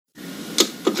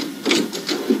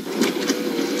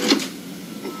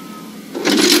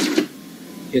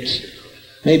It's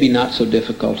maybe not so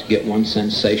difficult to get one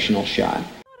sensational shot.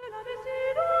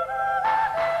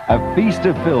 A feast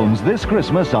of films this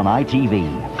Christmas on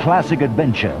ITV. Classic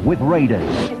adventure with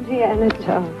Raiders. Indiana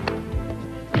Jones.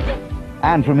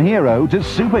 And from hero to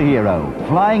superhero,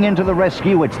 flying into the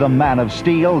rescue, it's the Man of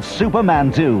Steel,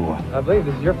 Superman 2. I believe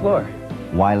this is your floor.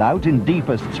 While out in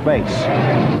deepest space,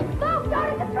 Stop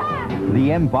starting the trap!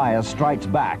 the Empire Strikes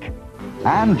Back.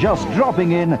 And just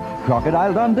dropping in,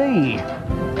 Crocodile Dundee.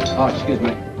 Oh, excuse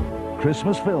me.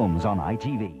 Christmas films on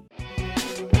ITV.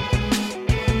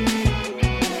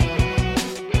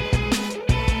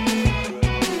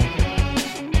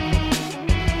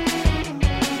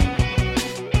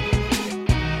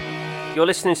 You're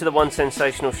listening to the One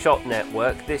Sensational Shot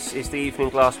Network. This is the Evening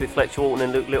Glass with Fletcher Walton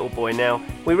and Luke Littleboy. Now,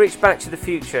 we reached Back to the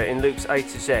Future in Luke's A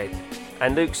to Z,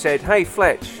 and Luke said, "Hey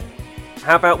Fletch,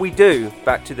 how about we do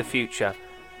Back to the Future?"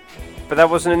 But that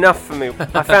wasn't enough for me.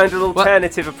 I found an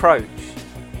alternative approach.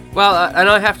 Well, and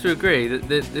I have to agree that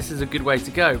this is a good way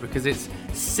to go because it's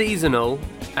seasonal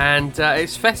and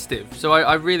it's festive. So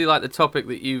I really like the topic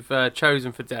that you've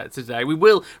chosen for today. We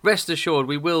will, rest assured,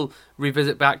 we will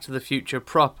revisit Back to the Future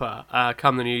proper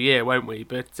come the new year, won't we?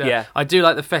 But yeah. I do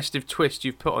like the festive twist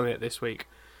you've put on it this week.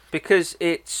 Because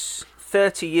it's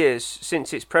 30 years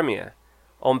since its premiere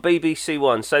on BBC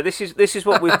One. So this is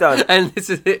what we've done. And this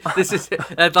is it.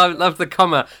 I love the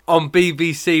comma, on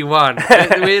BBC One.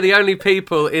 We're the only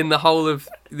people in the whole of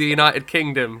the United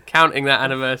Kingdom counting that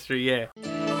anniversary year.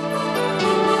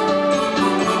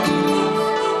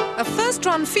 A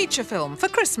first-run feature film for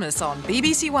Christmas on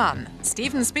BBC One.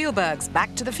 Steven Spielberg's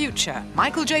Back to the Future.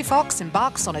 Michael J. Fox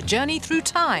embarks on a journey through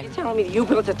time. You're telling me that you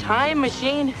built a time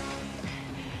machine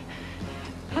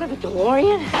out of a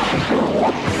DeLorean?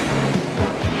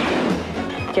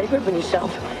 Get a grip on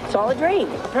yourself. It's all a dream.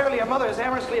 Apparently your mother is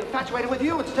amorously infatuated with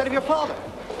you instead of your father.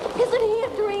 Isn't he a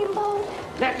dreamboat?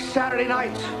 Next Saturday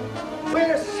night,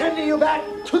 we're sending you back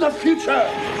to the future.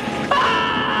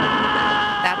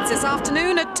 That's this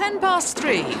afternoon at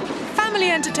 3:10. Family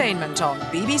entertainment on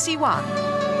BBC One.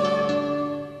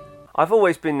 I've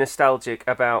always been nostalgic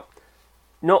about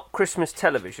not Christmas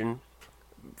television,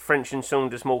 French and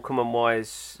Saunders, Morecambe and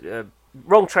Wise,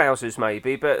 Wrong Trousers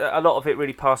maybe, but a lot of it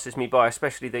really passes me by,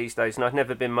 especially these days, and I've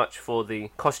never been much for the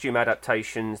costume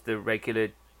adaptations, the regular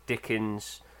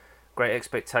Dickens, Great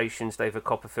Expectations, David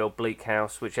Copperfield, Bleak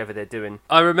House, whichever they're doing.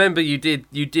 I remember you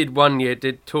did one year,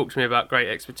 did talk to me about Great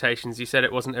Expectations. You said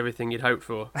it wasn't everything you'd hoped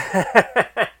for.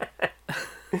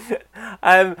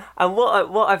 And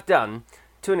what I've done,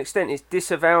 to an extent, is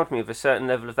disavowed me of a certain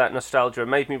level of that nostalgia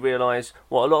and made me realise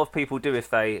what a lot of people do if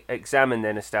they examine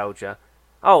their nostalgia.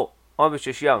 Oh, I was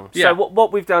just young. Yeah. So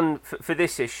what we've done for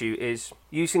this issue is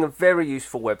using a very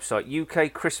useful website,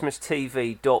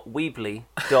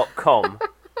 ukchristmastv.weebly.com,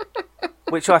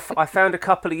 which I found a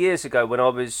couple of years ago when I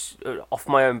was off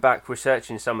my own back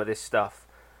researching some of this stuff.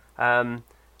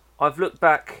 I've looked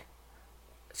back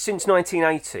since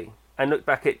 1980 and looked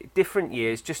back at different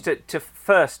years just to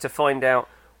find out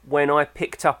when I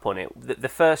picked up on it, the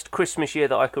first Christmas year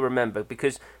that I could remember,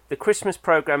 because the Christmas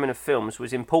programming of films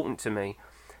was important to me.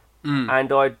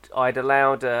 And I'd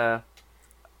allowed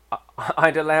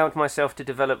myself to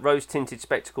develop rose-tinted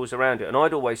spectacles around it, and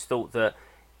I'd always thought that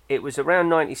it was around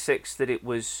 96 that it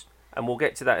was, and we'll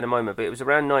get to that in a moment, but it was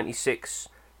around 96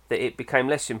 that it became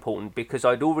less important because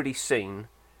I'd already seen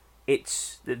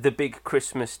the big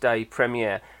Christmas Day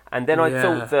premiere, and then I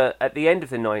thought that at the end of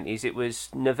the 90s, it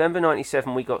was November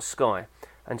 97 we got Sky,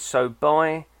 and so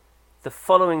by the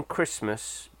following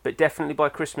Christmas, but definitely by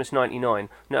Christmas 99,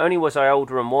 not only was I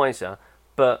older and wiser,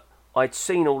 but I'd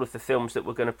seen all of the films that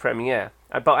were going to premiere.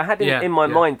 But I had in my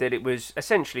mind that it was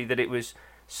essentially that it was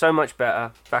so much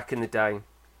better back in the day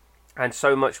and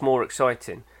so much more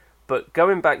exciting. But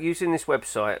going back, using this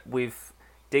website, we've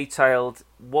detailed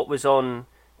what was on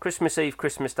Christmas Eve,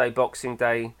 Christmas Day, Boxing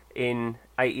Day in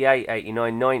 88,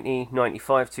 89, 90,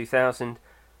 95, 2000.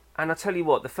 And I tell you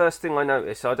what, the first thing I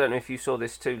noticed, I don't know if you saw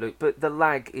this too, Luke, but the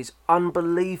lag is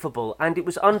unbelievable. And it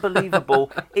was unbelievable.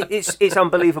 It's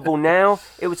unbelievable now.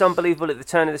 It was unbelievable at the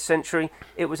turn of the century.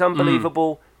 It was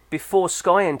unbelievable before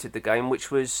Sky entered the game,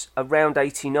 which was around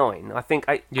 89. I think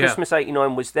Christmas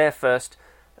 89 was their first.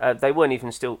 They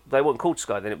weren't called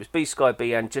Sky then. It was B Sky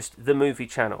B and just the movie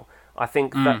channel. I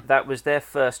think that was their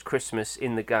first Christmas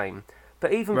in the game.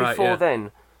 But even before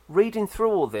then, reading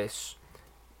through all this,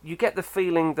 you get the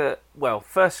feeling that, well,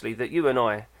 firstly, that you and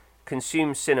I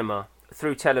consume cinema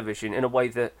through television in a way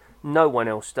that no one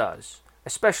else does,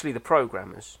 especially the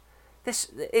programmers. It's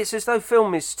as though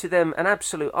film is to them an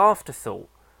absolute afterthought.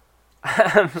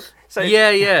 So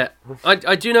Yeah.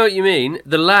 I do know what you mean.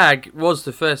 The lag was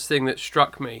the first thing that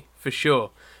struck me, for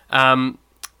sure.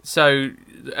 So,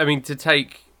 I mean, to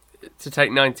take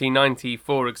 1990,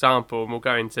 for example, and we'll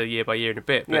go into year by year in a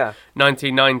bit, but Yeah.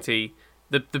 1990,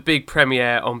 the big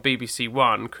premiere on BBC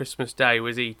One, Christmas Day,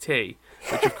 was E.T.,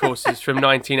 which of course is from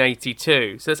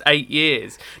 1982, so that's 8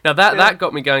 years. Now that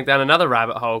got me going down another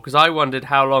rabbit hole, because I wondered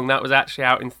how long that was actually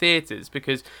out in theatres,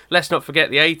 because let's not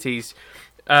forget the 80s,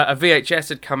 a VHS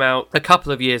had come out a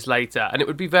couple of years later, and it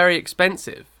would be very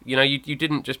expensive. You know, you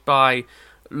didn't just buy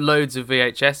loads of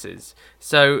VHSs.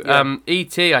 So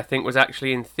E.T., I think, was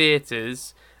actually in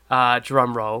theatres,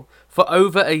 drum roll, for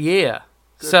over a year.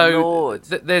 Good Lord.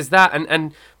 There's that,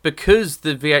 and because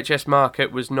the VHS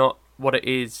market was not what it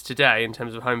is today in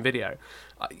terms of home video,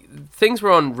 things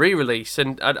were on re-release,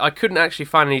 and I couldn't actually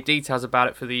find any details about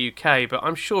it for the UK, but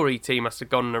I'm sure E.T. must have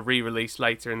gone on a re-release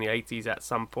later in the 80s at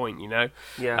some point, you know?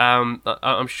 Yeah.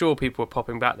 I'm sure people were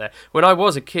popping back there. When I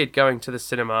was a kid going to the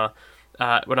cinema,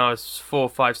 when I was 4,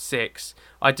 5, 6,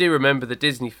 I do remember the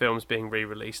Disney films being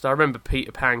re-released. I remember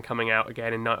Peter Pan coming out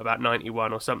again in about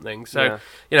 91 or something. So,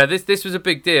 you know, this was a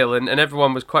big deal, and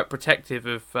everyone was quite protective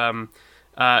of...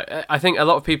 I think a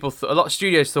lot of people, a lot of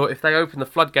studios thought if they opened the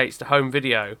floodgates to home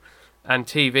video and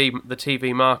the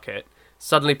TV market,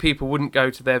 suddenly people wouldn't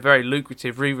go to their very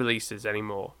lucrative re-releases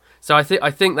anymore. So I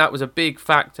think that was a big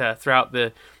factor throughout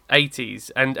the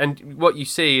 80s, and what you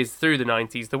see is through the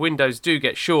 90s, the windows do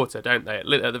get shorter, don't they?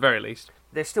 At the very least,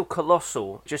 they're still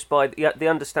colossal, just by the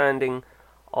understanding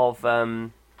of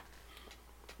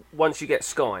once you get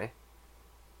Sky,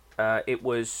 it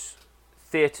was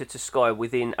theatre to Sky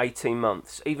within 18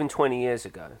 months, even 20 years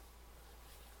ago.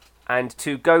 And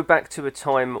to go back to a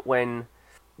time when...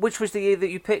 Which was the year that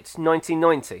you picked?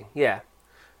 1990, yeah.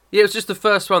 Yeah, it was just the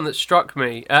first one that struck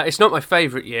me. It's not my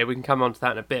favourite year, we can come on to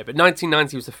that in a bit, but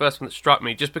 1990 was the first one that struck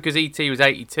me, just because E.T. was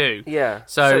 82. Yeah.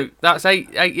 So that's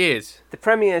eight years. The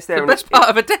premieres there... The best part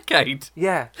of a decade.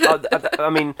 Yeah. I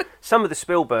mean, some of the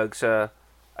Spielbergs are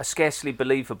scarcely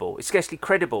believable. It's scarcely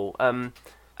credible.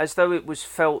 As though it was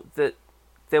felt that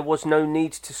there was no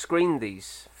need to screen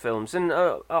these films. And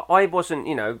I wasn't,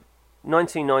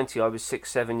 1990, I was 6,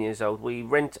 7 years old.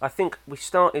 I think we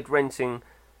started renting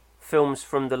films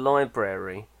from the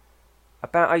library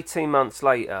about 18 months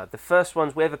later. The first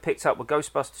ones we ever picked up were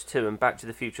Ghostbusters 2 and Back to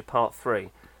the Future Part 3,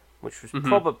 which was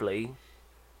probably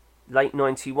late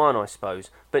 91, I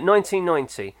suppose. But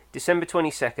 1990, December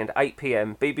 22nd, 8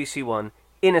 p.m, BBC One,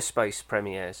 Inner Space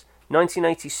premieres.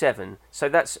 1987, so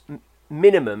that's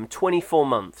minimum 24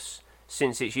 months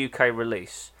since its UK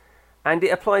release. And it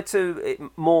applied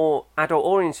to more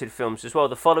adult-oriented films as well.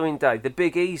 The following day, The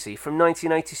Big Easy from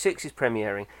 1986 is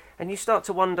premiering. And you start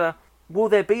to wonder, will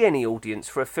there be any audience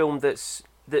for a film that's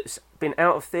been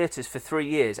out of theatres for 3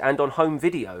 years and on home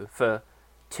video for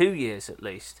 2 years at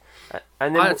least?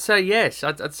 And then I'd say yes.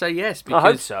 I'd say yes. Because I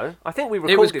hope so. I think we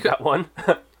recorded that one.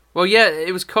 Well, yeah,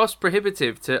 it was cost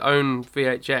prohibitive to own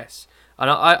VHS. And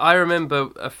I remember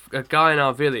a guy in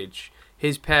our village,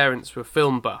 his parents were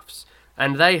film buffs,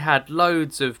 and they had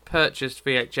loads of purchased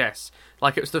VHS.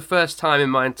 Like, it was the first time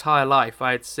in my entire life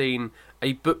I had seen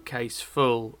a bookcase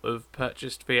full of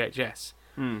purchased VHS.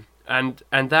 And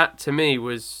that, to me,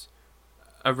 was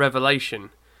a revelation.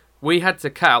 We had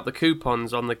to cut out the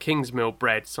coupons on the Kingsmill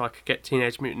bread so I could get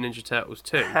Teenage Mutant Ninja Turtles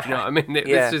 2. Do you know what I mean?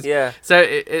 Yeah. So,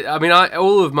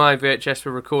 all of my VHS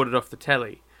were recorded off the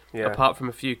telly. Yeah. Apart from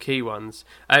a few key ones.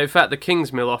 In fact, the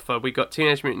Kingsmill offer, we got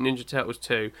Teenage Mutant Ninja Turtles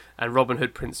 2 and Robin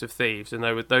Hood, Prince of Thieves, and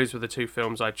those were the two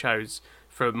films I chose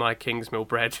for my Kingsmill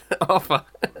bread offer.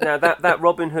 Now, that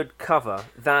Robin Hood cover,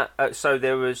 so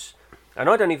there was... And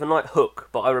I don't even like Hook,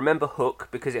 but I remember Hook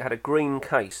because it had a green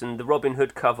case, and the Robin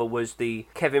Hood cover was the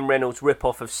Kevin Reynolds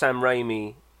rip-off of Sam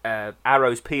Raimi,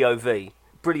 Arrow's POV.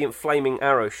 Brilliant flaming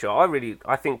arrow shot.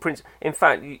 I think Prince... In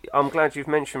fact, I'm glad you've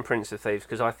mentioned Prince of Thieves,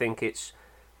 because I think it's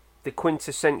the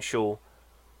quintessential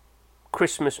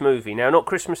Christmas movie. Now, not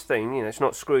Christmas themed, it's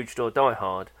not Scrooged or Die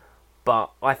Hard, but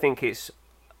I think it's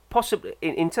possibly,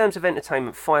 in terms of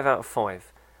entertainment, 5 out of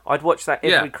 5. I'd watch that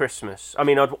every Christmas. I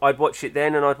mean, I'd watch it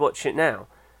then and I'd watch it now.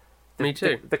 Me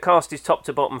too. The cast is top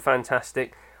to bottom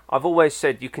fantastic. I've always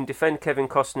said you can defend Kevin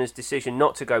Costner's decision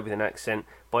not to go with an accent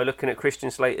by looking at Christian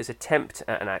Slater's attempt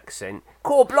at an accent.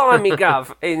 Core blimey,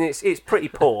 Gov! And it's pretty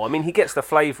poor. I mean, he gets the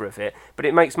flavour of it, but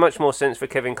it makes much more sense for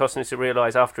Kevin Costner to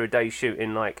realise after a day's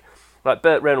shooting, like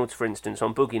Burt Reynolds, for instance,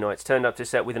 on Boogie Nights, turned up to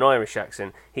set with an Irish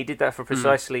accent. He did that for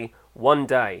precisely 1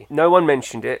 day. No one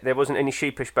mentioned it. There wasn't any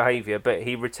sheepish behaviour, but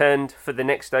he returned for the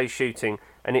next day's shooting,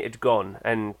 and it had gone,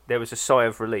 and there was a sigh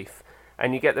of relief.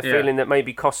 And you get the feeling that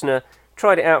maybe Costner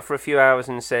tried it out for a few hours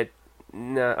and said,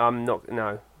 No, I'm not.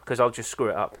 No, because I'll just screw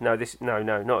it up. No,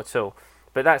 not at all.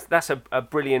 But that's a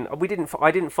brilliant.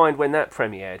 I didn't find when that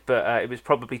premiered, but it was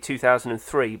probably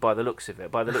 2003 by the looks of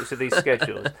it, by the looks of these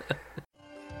schedules.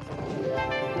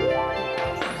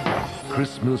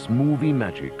 Christmas movie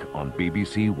magic on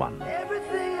BBC One.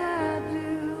 Everything I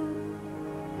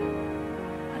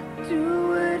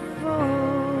do it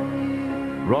for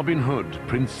you. Robin Hood,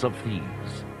 Prince of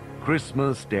Thieves.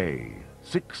 Christmas Day,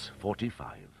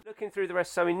 6:45. Looking through the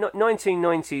rest, so in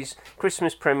 1990s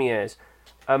Christmas premieres,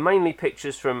 mainly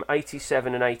pictures from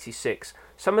 87 and 86.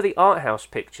 Some of the art house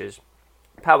pictures,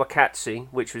 Powakatsi,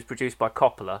 which was produced by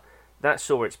Coppola, that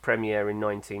saw its premiere in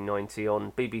 1990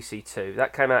 on BBC Two.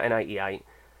 That came out in 88,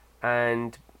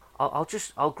 and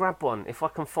I'll grab one if I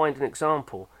can find an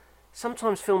example.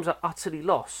 Sometimes films are utterly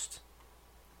lost.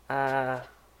 Let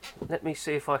me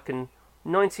see if I can.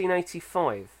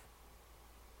 1985,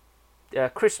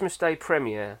 Christmas Day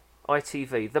premiere,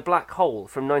 ITV, The Black Hole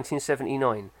from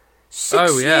 1979.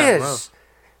 6 years.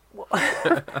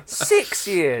 Wow. 6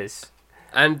 years.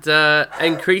 And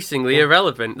increasingly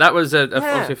irrelevant. That was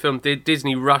obviously a film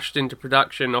Disney rushed into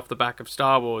production off the back of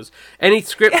Star Wars. Any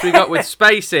script we got with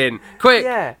space in,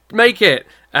 quick, make it.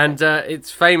 And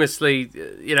it's famously,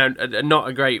 not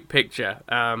a great picture.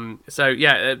 But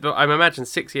I imagine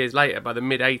 6 years later, by the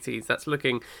mid-80s, that's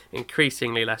looking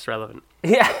increasingly less relevant.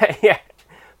 Yeah.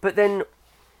 But then,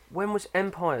 when was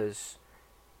Empire's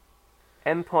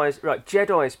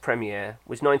Jedi's premiere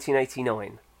was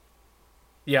 1989.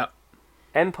 Yeah.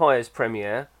 Empire's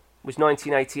premiere was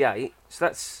 1988, so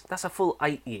that's a full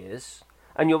 8 years.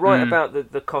 And you're right about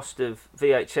the cost of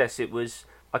VHS. It was,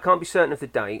 I can't be certain of the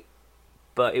date,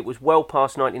 but it was well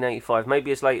past 1985,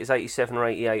 maybe as late as 87 or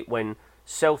 88, when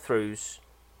sell-throughs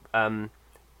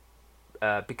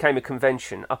became a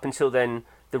convention. Up until then,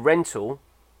 the rental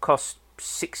cost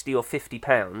 £60 or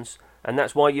 £50, and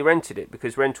that's why you rented it,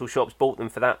 because rental shops bought them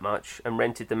for that much and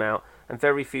rented them out, and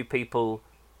very few people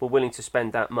were willing to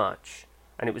spend that much.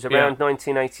 And it was around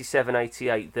 1987,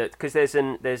 88 that, because there's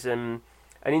an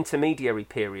intermediary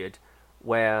period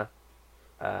where,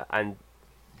 and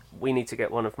we need to get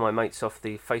one of my mates off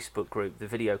the Facebook group, the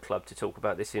Video Club, to talk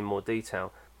about this in more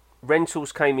detail.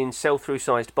 Rentals came in sell-through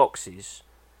sized boxes,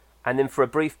 and then for a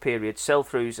brief period,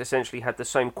 sell-throughs essentially had the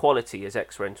same quality as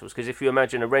ex-rentals, because if you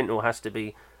imagine a rental has to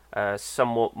be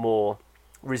somewhat more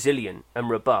resilient and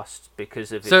robust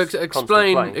because of its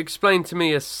explain to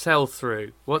me a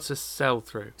sell-through. What's a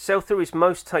sell-through? Sell-through is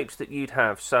most tapes that you'd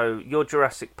have. So your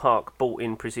Jurassic Park, bought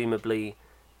in presumably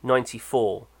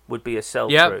 94, would be a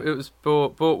sell-through. Yeah, it was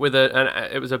bought with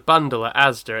it was a bundle at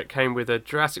Asda. It came with a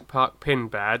Jurassic Park pin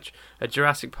badge, a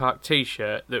Jurassic Park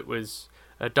T-shirt that was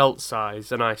adult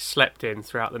size, and I slept in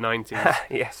throughout the 90s.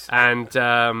 Yes. And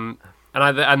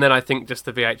then I think just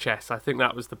the VHS. I think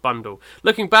that was the bundle.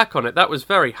 Looking back on it, that was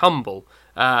very humble.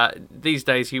 These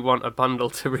days, you want a bundle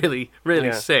to really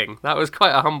sing. That was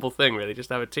quite a humble thing, really, just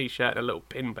to have a T-shirt and a little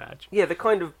pin badge. Yeah, the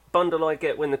kind of bundle I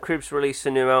get when the Cribs release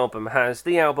a new album has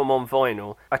the album on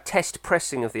vinyl, a test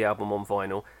pressing of the album on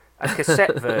vinyl, a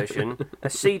cassette version, a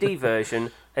CD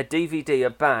version, a DVD, a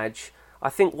badge. I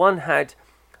think one had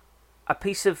a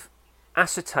piece of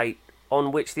acetate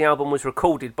on which the album was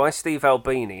recorded by Steve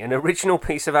Albini, an original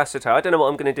piece of acetate. I don't know what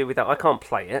I'm going to do with that. I can't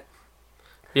play it.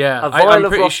 Yeah, a vial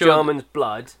of Ross Jarman's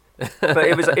blood, but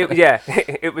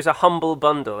it was a humble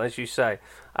bundle, as you say.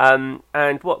 And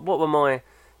what were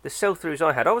the sell-throughs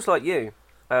I had? I was like you.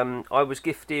 I was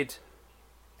gifted.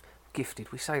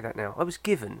 We say that now. I was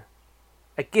given.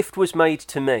 A gift was made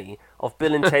to me of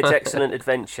Bill and Ted's Excellent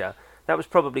Adventure. That was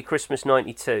probably Christmas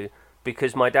 '92.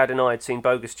 Because my dad and I had seen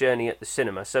Bogus Journey at the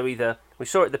cinema. So either we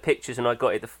saw it at the pictures and I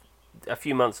got it a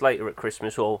few months later at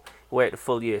Christmas, or wait a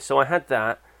full year. So I had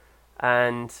that,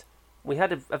 and we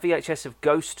had a VHS of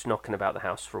Ghost knocking about the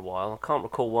house for a while. I can't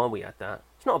recall why we had that.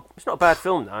 It's not a bad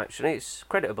film though, actually. It's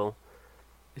creditable.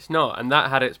 It's not, and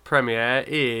that had its premiere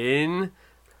in...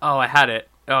 Oh, I had it.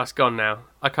 Oh, it's gone now.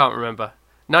 I can't remember.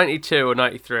 92 or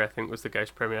 93, I think, was the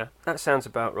Ghost premiere. That sounds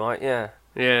about right, yeah.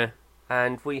 Yeah.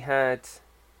 And we had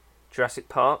Jurassic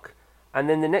Park, and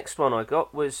then the next one I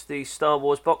got was the Star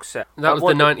Wars box set. That was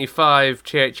the 95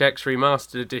 THX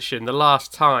Remastered Edition, the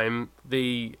last time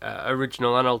the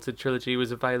original unaltered trilogy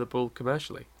was available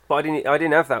commercially. But I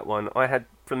didn't have that one. I had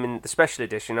from the special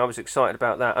edition. I was excited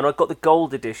about that, and I got the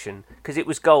gold edition because it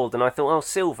was gold, and I thought,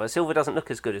 silver doesn't look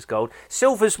as good as gold.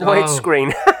 Silver's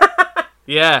widescreen.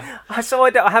 Yeah. So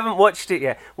I haven't watched it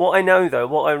yet. What I know though,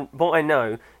 what I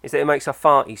know is that it makes a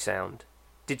farty sound.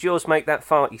 Did yours make that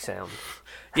farty sound?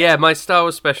 Yeah, my Star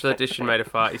Wars Special Edition made a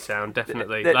farty sound,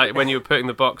 definitely. Like when you were putting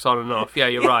the box on and off. Yeah,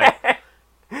 you're right.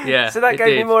 Yeah, So that it gave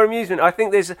me did. more amusement. I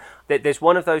think there's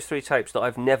one of those 3 tapes that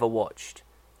I've never watched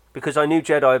because I knew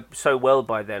Jedi so well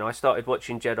by then. I started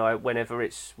watching Jedi whenever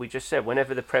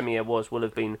whenever the premiere will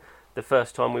have been the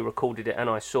first time we recorded it and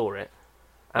I saw it.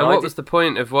 And what was the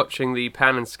point of watching the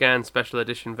pan and scan special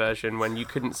edition version when you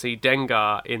couldn't see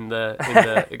Dengar in the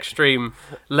extreme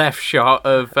left shot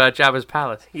of Jabba's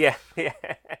palace? Yeah.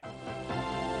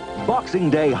 Boxing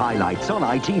Day highlights on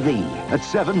ITV. At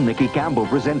 7, Nicky Campbell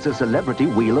presents a celebrity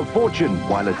Wheel of Fortune,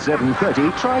 while at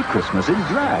 7:30, try Christmas in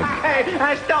drag.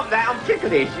 Hey, stop that, I'm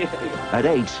ticklish. At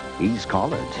 8, he's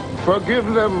collared. Forgive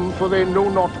them, for they know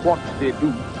not what they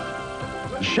do.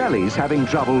 Shelley's having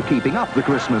trouble keeping up the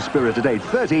Christmas spirit at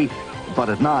 8:30, but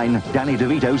at 9, Danny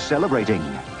DeVito's celebrating.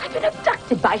 I've been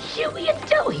abducted by Huey and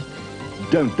Dewey.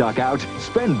 Don't duck out.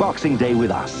 Spend Boxing Day with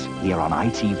us here on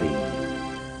ITV.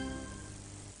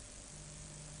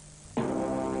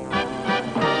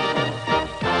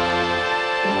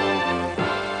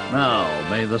 Now,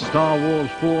 may the Star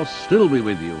Wars Force still be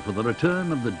with you for the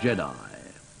return of the Jedi.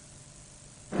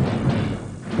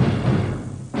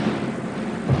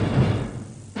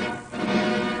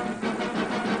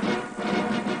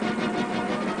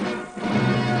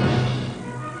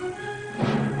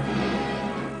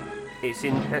 It's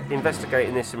in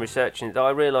investigating this and researching it that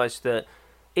I realised that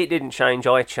it didn't change,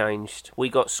 I changed. We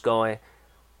got Sky.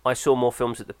 I saw more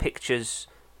films at the Pictures,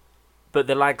 but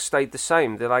the lag stayed the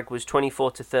same. The lag was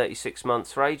 24 to 36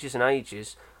 months for ages and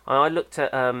ages. And I looked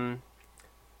at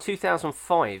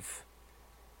 2005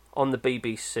 on the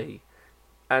BBC,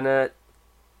 and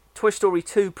Toy Story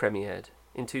 2 premiered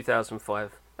in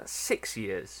 2005. That's 6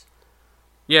 years.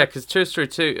 Yeah, because Toy Story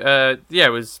 2, it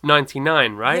was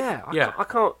 99, right? Yeah, I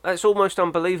can't. That's almost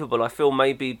unbelievable. I feel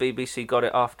maybe BBC got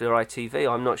it after ITV.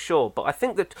 I'm not sure, but I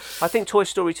think Toy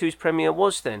Story 2's premiere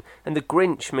was then, and The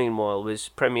Grinch, meanwhile, was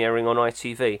premiering on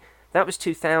ITV. That was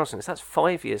 2000. So that's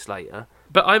 5 years later.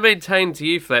 But I maintain to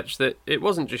you, Fletch, that it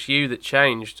wasn't just you that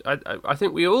changed. I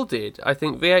think we all did. I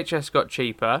think VHS got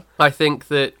cheaper. I think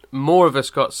that more of us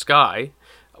got Sky.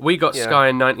 We got Sky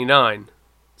in 99.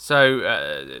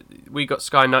 So we got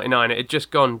Sky 99. It had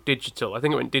just gone digital. I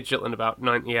think it went digital in about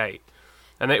 98.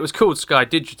 And it was called Sky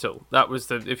Digital. That was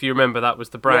if you remember, that was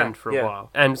the brand for a while.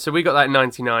 And so we got that in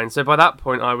 99. So by that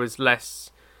point, I was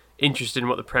less interested in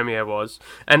what the premiere was.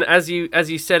 And as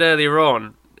you said earlier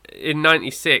on, in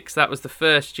 96, that was the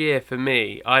first year for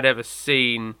me I'd ever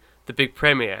seen the big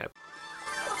premiere.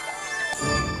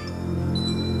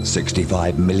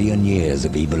 65 million years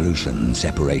of evolution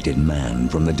separated man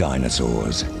from the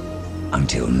dinosaurs.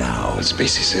 Until now. What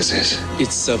species is this?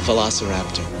 It's a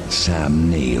velociraptor. Sam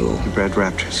Neill. You bred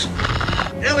raptors.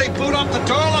 Ellie, boot up the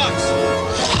door locks!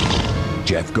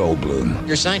 Jeff Goldblum.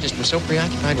 Your scientists were so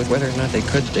preoccupied with whether or not they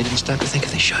could, they didn't stop to think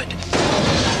if they should.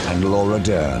 And Laura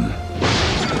Dern.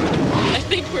 I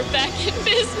think we're back in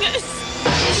business.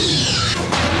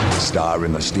 Star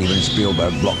in the Steven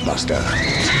Spielberg blockbuster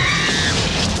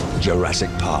Jurassic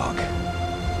Park.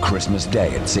 Christmas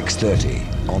Day at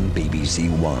 6:30 on BBC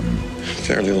One.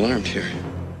 Fairly alarmed here.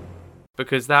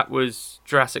 Because that was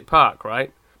Jurassic Park,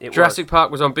 right? Jurassic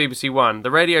Park was on BBC One.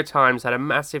 The Radio Times had a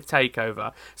massive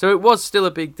takeover. So it was still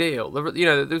a big deal. There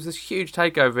was this huge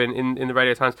takeover in the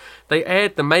Radio Times. They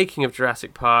aired the making of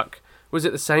Jurassic Park. Was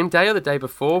it the same day or the day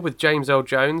before with James Earl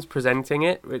Jones presenting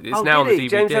it? It's now on the DVD.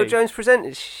 James Earl Jones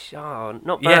presented. Oh,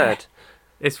 not bad. Yeah.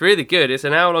 It's really good. It's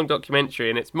an hour-long documentary,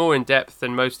 and it's more in-depth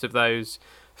than most of those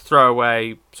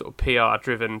throwaway sort of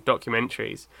PR-driven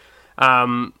documentaries.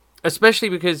 Especially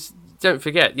because, don't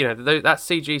forget, that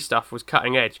CG stuff was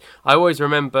cutting edge. I always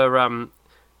remember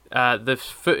the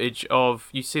footage of,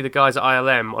 you see the guys at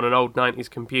ILM on an old 90s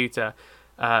computer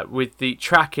with the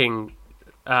tracking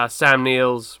Sam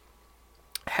Neill's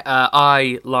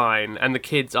eye line and the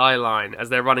kid's eye line as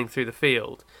they're running through the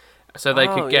field, so they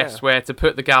could guess where to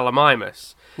put the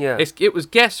Gallimimus. Yeah. It was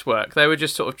guesswork. They were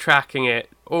just sort of tracking it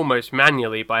almost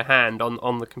manually by hand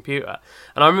on the computer.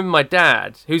 And I remember my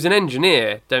dad, who's an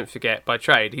engineer, don't forget, by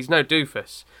trade, he's no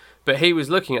doofus, but he was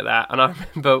looking at that, and I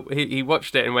remember he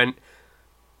watched it and went,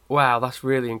 wow, that's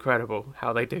really incredible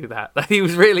how they do that. He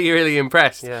was really, really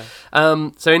impressed. Yeah.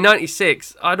 So in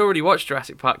 96, I'd already watched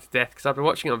Jurassic Park to death because I'd been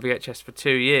watching it on VHS for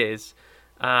 2 years.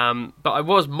 But I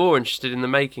was more interested in the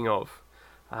making of,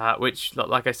 which,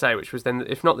 like I say, which was then,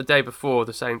 if not the day before,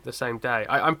 the same day.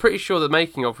 I'm pretty sure the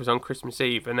making of was on Christmas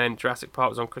Eve, and then Jurassic Park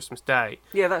was on Christmas Day.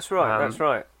 Yeah, that's right. That's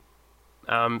right.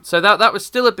 So that was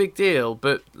still a big deal,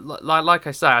 but like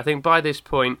I say, I think by this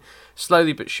point,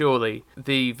 slowly but surely,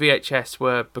 the VHS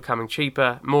were becoming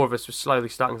cheaper. More of us were slowly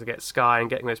starting to get Sky and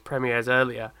getting those premieres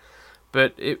earlier.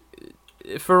 But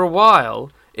for a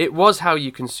while, it was how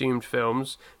you consumed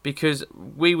films, because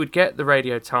we would get the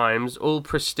Radio Times all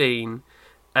pristine,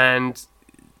 and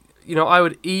I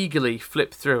would eagerly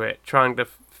flip through it trying to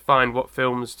find what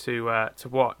films to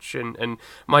watch, and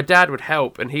my dad would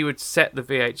help, and he would set the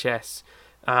VHS,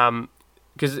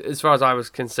 because as far as I was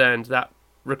concerned, that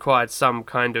required some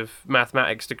kind of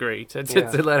mathematics degree to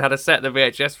learn how to set the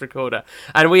VHS recorder.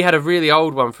 And we had a really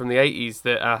old one from the 80s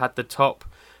that had the top.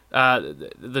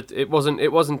 It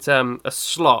wasn't a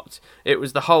slot. It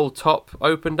was the whole top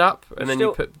opened up, and then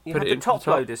you put it the into top the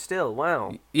top loader still.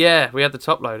 Wow. Yeah, we had the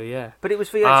top loader. Yeah, but it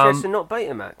was VHS and not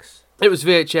Betamax. It was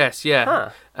VHS, yeah. Huh.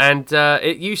 And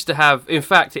it used to have. In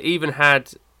fact, it even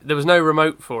had. There was no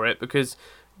remote for it because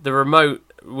the remote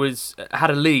had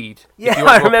a lead. Yeah, if you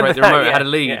want to I remember operate the remote, that. It had a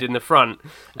lead in the front,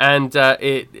 and that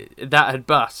had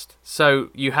bust. So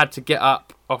you had to get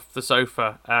up off the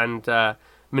sofa and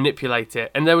manipulate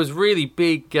it. And there was really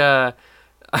big.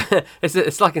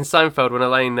 It's like in Seinfeld when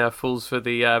Elaine falls for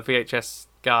the VHS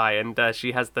guy, and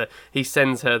he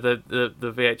sends her the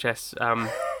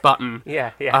VHS button.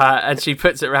 Yeah. And she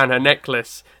puts it around her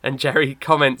necklace, and Jerry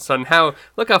comments on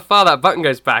look how far that button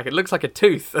goes back. It looks like a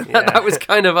tooth. That was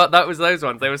kind of that was those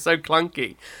ones. They were so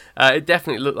clunky. It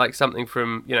definitely looked like something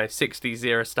from 60s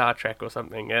era Star Trek or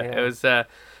something. It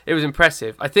was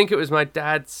impressive. I think it was my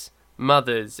dad's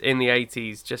mother's in the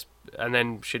 80s, and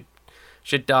then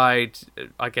she'd died,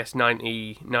 I guess,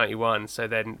 91, so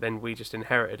then we just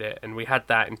inherited it, and we had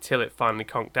that until it finally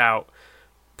conked out,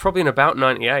 probably in about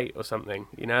 98 or something,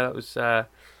 that was,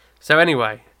 so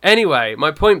anyway, my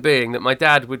point being that my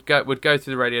dad would go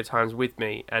through the Radio Times with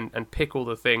me and pick all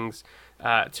the things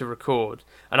to record,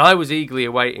 and I was eagerly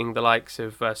awaiting the likes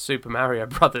of Super Mario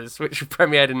Brothers, which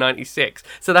premiered in 96,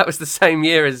 so that was the same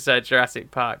year as Jurassic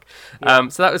Park.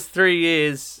 So that was 3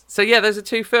 years. So yeah, those are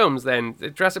two films then,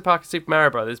 Jurassic Park and Super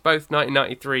Mario Brothers, both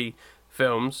 1993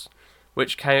 films,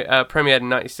 which premiered in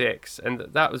 96, and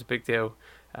that was a big deal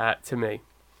to me.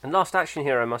 And Last Action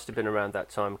Hero must have been around that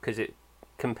time, because it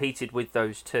competed with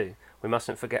those two. We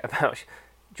mustn't forget about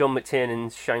John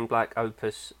McTiernan's Shane Black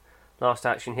opus Last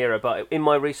Action Hero, but in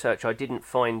my research I didn't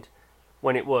find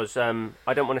when it was.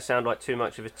 I don't want to sound like too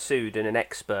much of a dude and an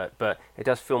expert, but it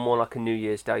does feel more like a New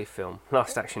Year's Day film,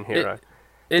 Last Action Hero.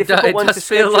 It does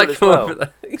feel like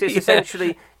It's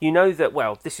essentially,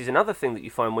 this is another thing that you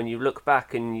find when you look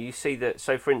back and you see that,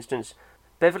 so for instance,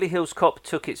 Beverly Hills Cop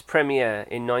took its premiere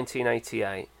in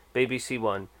 1988, BBC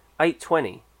One,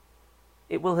 8:20.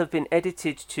 It will have been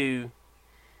edited to...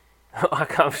 I'm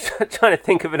trying to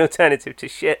think of an alternative to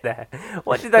shit there.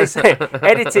 What did they say?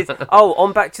 Edited.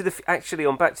 On Back to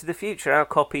the Future, our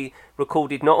copy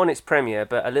recorded not on its premiere,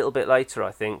 but a little bit later,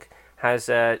 I think, has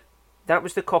that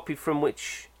was the copy from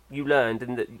which you learned,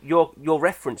 and that your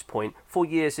reference point for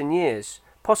years and years,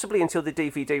 possibly until the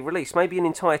DVD release, maybe an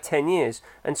entire 10 years.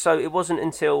 And so it wasn't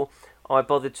until I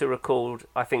bothered to record,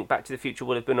 I think Back to the Future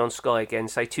would have been on Sky again,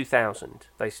 say 2000.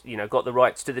 They, got the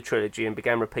rights to the trilogy and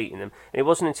began repeating them. And it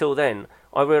wasn't until then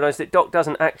I realised that Doc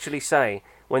doesn't actually say,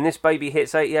 when this baby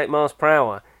hits 88 miles per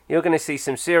hour, you're going to see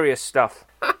some serious stuff.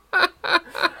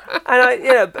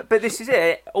 And but this is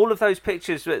it. All of those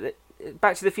pictures,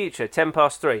 Back to the Future,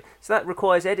 3:10. So that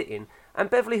requires editing. And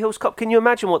Beverly Hills Cop, can you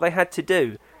imagine what they had to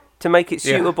do to make it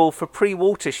suitable for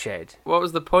pre-Watershed? What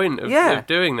was the point of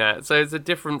doing that? So it's a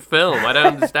different film. I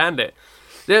don't understand it.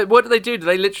 What do they do? Do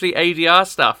they literally ADR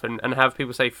stuff and have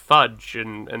people say fudge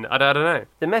and I don't know?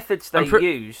 The methods they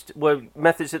used were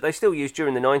methods that they still used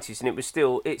during the 90s, and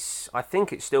I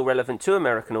think it's still relevant to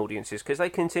American audiences, because they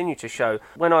continue to show.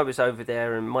 When I was over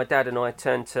there and my dad and I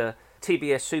turned to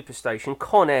TBS Superstation,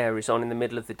 Con Air is on in the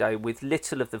middle of the day with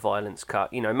little of the violence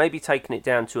cut, maybe taking it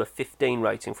down to a 15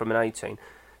 rating from an 18.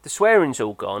 The swearing's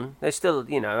all gone. There's still,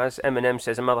 as Eminem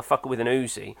says, a motherfucker with an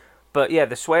Uzi. But yeah,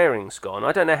 the swearing's gone.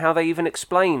 I don't know how they even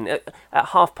explain. At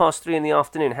 3:30 in the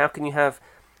afternoon, how can you have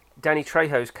Danny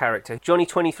Trejo's character, Johnny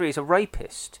 23, is a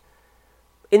rapist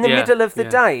in the middle of the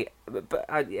day? But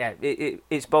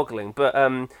it's boggling. But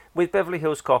with Beverly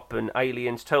Hills Cop and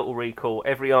Aliens, Total Recall,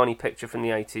 every Arnie picture from the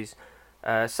 80s,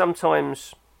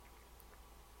 sometimes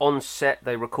on set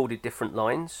they recorded different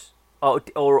lines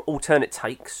or alternate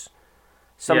takes.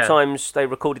 Sometimes they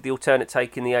recorded the alternate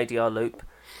take in the ADR loop,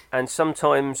 and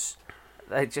sometimes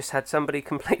they just had somebody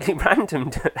completely random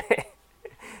do it.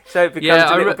 So it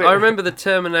becomes a little bit... I remember the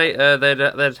Terminator.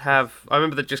 They'd have. I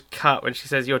remember they just cut when she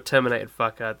says "You're terminated,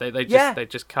 fucker." They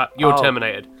just cut. You're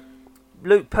terminated.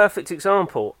 Luke, perfect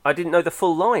example. I didn't know the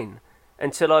full line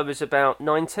until I was about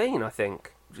 19, I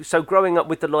think. So growing up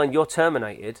with the line "You're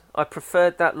terminated," I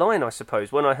preferred that line, I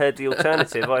suppose. When I heard the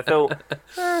alternative, I thought,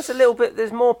 it's a little bit.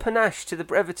 There's more panache to the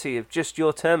brevity of just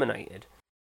 "You're terminated."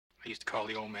 I used to call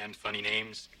the old man funny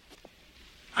names.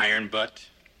 Iron Butt.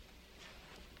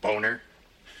 Boner.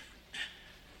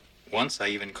 Once I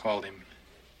even called him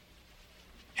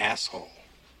asshole.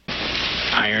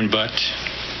 Iron Butt.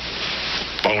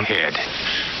 Bonehead.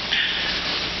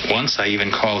 Once I even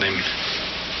called him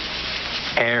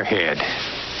airhead.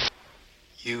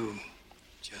 You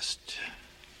just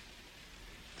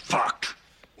fucked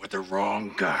with the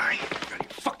wrong guy. You got your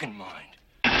fucking mind.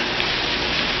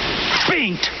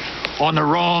 Faint on the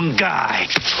wrong guy.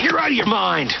 You're out of your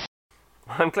mind.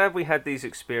 I'm glad we had these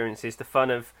experiences. The fun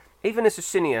of, even as a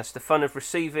cineast, the fun of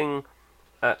receiving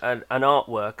an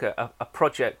artwork, a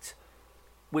project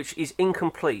which is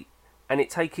incomplete, and it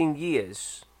taking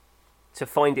years to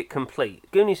find it complete.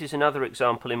 Goonies is another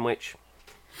example in which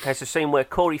there's a scene where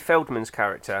Corey Feldman's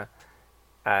character,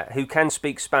 who can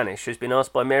speak Spanish, has been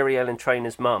asked by Mary Ellen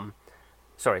Trainor's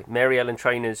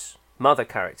mother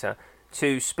character,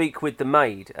 to speak with the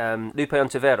maid, Lupe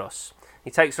Ontiveros.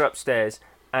 He takes her upstairs,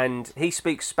 and he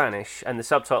speaks Spanish, and the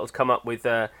subtitles come up with,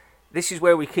 this is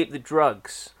where we keep the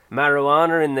drugs.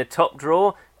 Marijuana in the top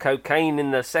drawer, cocaine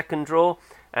in the second drawer,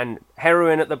 and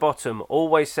heroin at the bottom.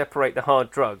 Always separate the hard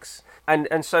drugs.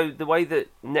 And so the way that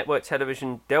network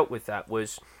television dealt with that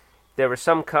was there are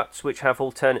some cuts which have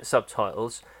alternate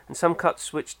subtitles and some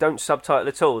cuts which don't subtitle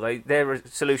at all. Their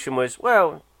solution was,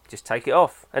 well, just take it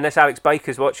off. Unless Alex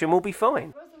Baker's watching, we'll be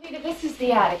fine. Rosalita, this is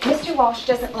the attic. Mr. Walsh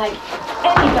doesn't like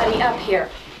anybody up here,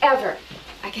 ever.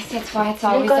 I guess that's why it's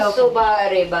always Nunca open. suba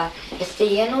arriba. Esté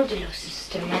lleno de los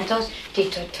instrumentos de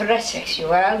tortura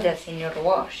sexual del señor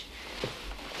Walsh.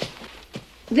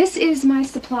 This is my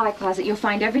supply closet. You'll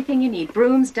find everything you need.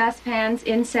 Brooms, dustpans,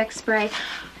 insect spray.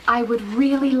 I would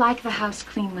really like the house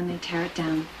clean when they tear it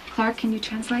down. Clark, can you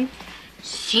translate?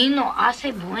 Si no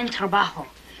hace buen trabajo.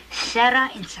 Será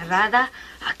encerrada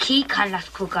aquí con las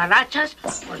cucarachas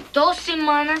por 2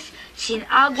 semanas sin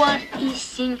agua y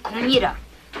sin comida.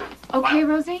 Okay,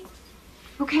 Rosie?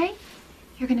 Okay?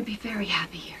 You're going to be very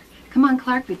happy here. Come on,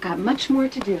 Clark. We've got much more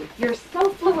to do. You're so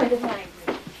fluent in language.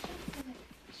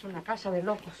 Es una casa de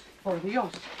locos, por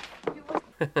Dios.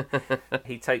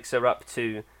 He takes her up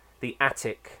to the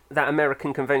attic, that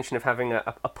American convention of having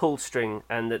a pull string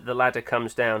and the ladder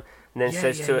comes down and then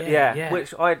says to it,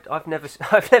 which I've never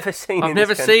seen. I've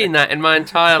never seen that in my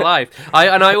entire life.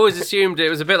 I always assumed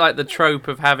it was a bit like the trope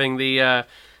of having the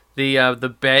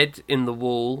bed in the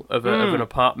wall of an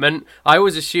apartment. I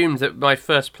always assumed that my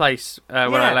first place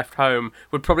when I left home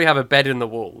would probably have a bed in the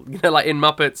wall. You know, like in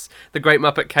Muppets, the Great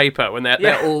Muppet Caper, when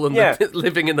they're all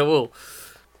living in the wall.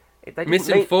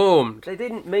 Misinformed. They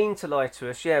didn't mean to lie to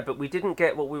us, but we didn't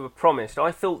get what we were promised.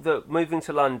 I thought that moving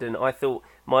to London, I thought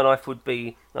my life would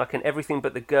be like an Everything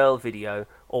But the Girl video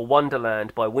or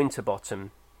Wonderland by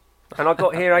Winterbottom. And I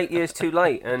got here 8 years too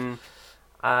late, and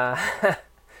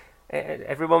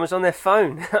everyone was on their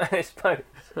phone, I suppose.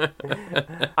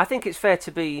 I think it's fair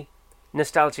to be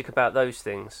nostalgic about those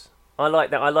things. I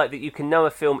like that. I like that you can know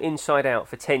a film inside out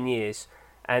for 10 years,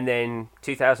 and then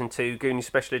 2002 Goonies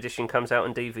Special Edition comes out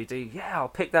on DVD. Yeah, I'll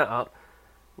pick that up.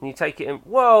 And you take it and,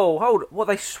 whoa, hold, what,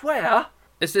 they swear?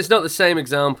 It's not the same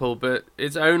example, but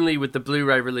it's only with the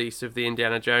Blu-ray release of the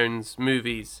Indiana Jones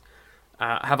movies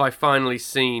have I finally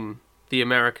seen the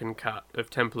American cut of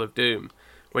Temple of Doom.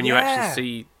 When you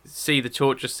actually see the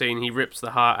torture scene, he rips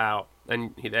the heart out,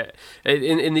 and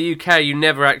in the UK you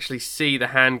never actually see the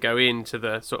hand go into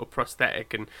the sort of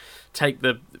prosthetic and take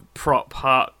the prop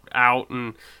heart out,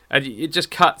 and it just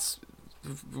cuts.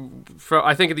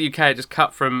 I think in the UK it just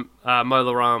cut from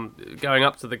Mola Ram going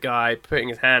up to the guy, putting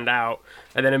his hand out,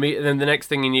 and then the next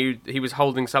thing you knew, he was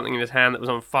holding something in his hand that was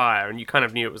on fire, and you kind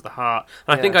of knew it was the heart.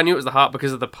 And I think I knew it was the heart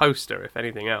because of the poster, if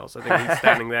anything else. I think he's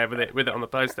standing there with it on the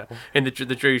poster, in the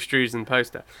Drew Struzan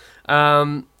poster.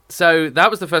 So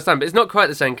that was the first time, but it's not quite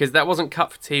the same because that wasn't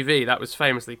cut for TV. That was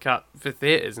famously cut for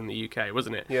theatres in the UK,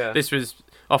 wasn't it? Yeah. This was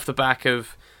off the back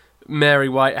of Mary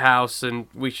Whitehouse, and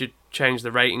we should change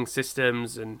the rating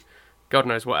systems and God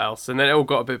knows what else, and then it all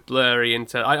got a bit blurry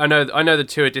into. I know the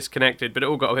two are disconnected, but it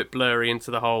all got a bit blurry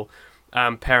into the whole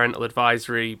parental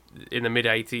advisory in the mid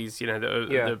 '80s. You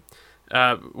know,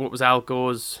 what was Al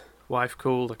Gore's wife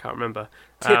called? I can't remember.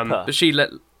 Tipper. But she let.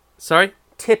 Sorry.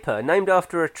 Tipper, named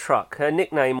after a truck. Her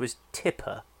nickname was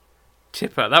Tipper.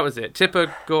 Tipper, that was it.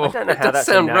 Tipper Gore. I don't know how that does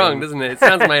sound wrong, doesn't it? It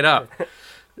sounds made up.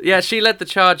 Yeah, she led the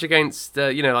charge against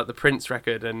like the Prince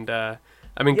record and.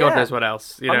 God knows what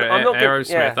else.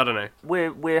 Aerosmith, I don't know.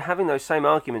 We're having those same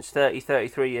arguments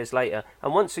 33 years later.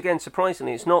 And once again,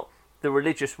 surprisingly, it's not the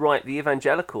religious right, the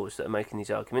evangelicals that are making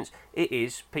these arguments. It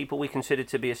is people we consider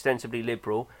to be ostensibly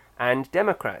liberal and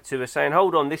Democrats who are saying,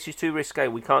 hold on, this is too risque.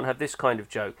 We can't have this kind of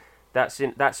joke. That's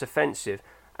offensive.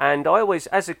 And I always,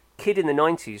 as a kid in the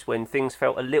 90s, when things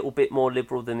felt a little bit more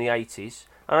liberal than the 80s,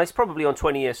 and it's probably on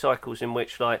 20-year cycles in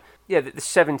which, like, yeah, the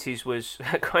 70s was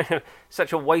kind of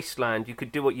such a wasteland. You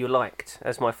could do what you liked,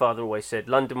 as my father always said.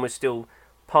 London was still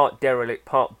part derelict,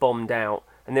 part bombed out,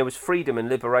 and there was freedom and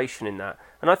liberation in that.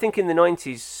 And I think in the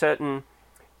 90s,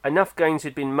 enough gains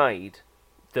had been made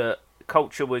that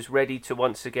culture was ready to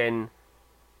once again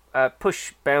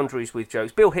push boundaries with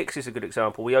jokes. Bill Hicks is a good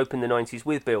example. We opened the 90s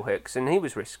with Bill Hicks, and he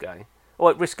was risque.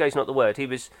 Well, risque is not the word. He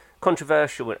was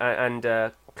controversial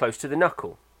and close to the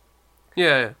knuckle.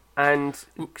 Yeah. And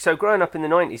so growing up in the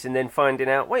 90s and then finding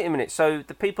out, wait a minute, so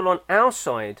the people on our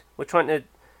side were trying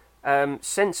to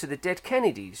censor the dead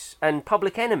Kennedys and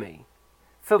Public Enemy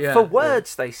for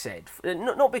words they said.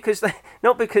 Not because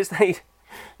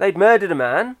they'd murdered a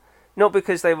man, not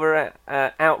because they were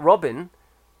out robbing,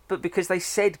 but because they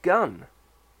said gun.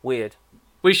 Weird.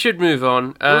 We should move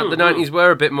on. The 90s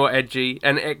were a bit more edgy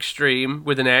and extreme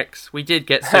with an X. We did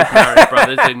get Super Mario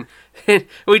Brothers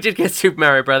we did get Super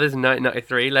Mario Brothers in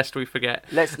 1993, lest we forget.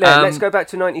 Let's go back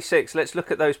to 96. Let's look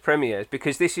at those premieres,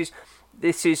 because this is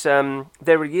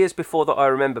there are years before that I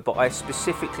remember, but I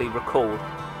specifically recall.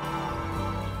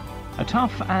 A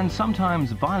tough and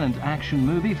sometimes violent action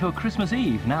movie for Christmas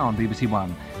Eve, now on BBC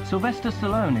One. Sylvester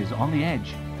Stallone is on the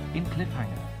edge in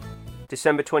Cliffhanger.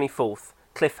 December 24th.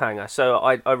 Cliffhanger. So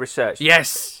I researched.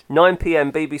 Yes. 9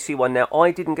 p.m. BBC One. Now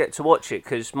I didn't get to watch it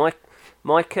because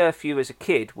my curfew as a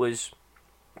kid was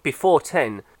before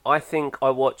 10. I think I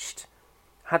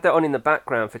had that on in the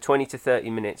background for 20 to 30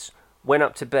 minutes. Went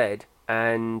up to bed,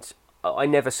 and I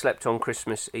never slept on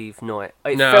Christmas Eve night.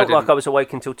 It felt like I was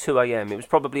awake until 2 a.m. It was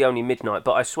probably only midnight,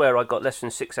 but I swear I got less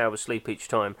than 6 hours sleep each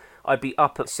time. I'd be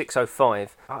up at 6:05.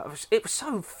 It was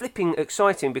so flipping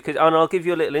exciting because, and I'll give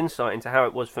you a little insight into how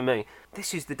it was for me.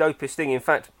 This is the dopest thing. In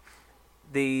fact,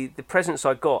 the presents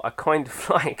I got are kind of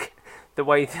like the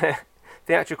way the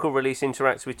theatrical release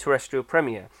interacts with terrestrial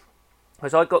premiere.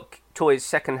 Because I got toys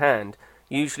second hand,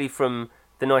 usually from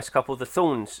the nice couple,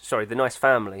 the nice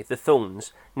family, the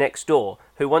Thorns, next door,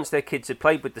 who once their kids had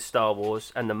played with the Star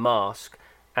Wars and the Mask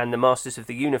and the Masters of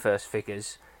the Universe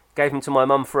figures, gave them to my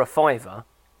mum for a £5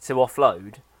 to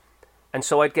offload. And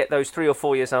so I'd get those 3 or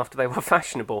 4 years after they were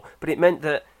fashionable. But it meant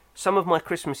that some of my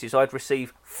Christmases I'd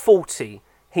receive 40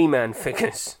 He-Man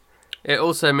figures. It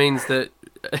also means that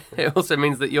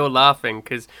you're laughing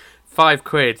because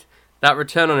 £5, that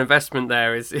return on investment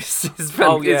there is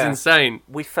insane.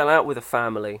 We fell out with a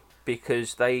family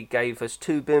because they gave us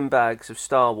 2 bin bags of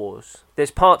Star Wars.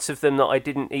 There's parts of them that I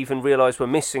didn't even realise were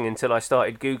missing until I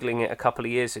started Googling it a couple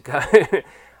of years ago.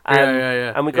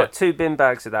 And we got 2 bin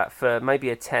bags of that for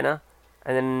maybe a tenner.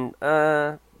 And then...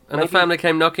 the family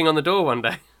came knocking on the door one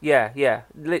day. Yeah.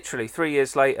 Literally, 3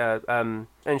 years later.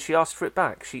 And she asked for it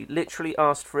back. She literally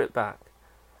asked for it back.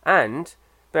 And...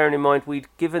 bearing in mind,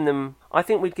 I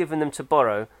think we'd given them to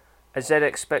borrow a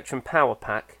ZX Spectrum Power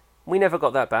Pack. We never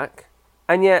got that back.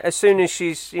 And yet, as soon as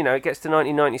it gets to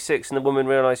 1996 and the woman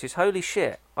realises, holy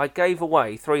shit, I gave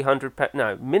away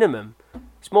minimum.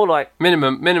 It's more like...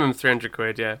 Minimum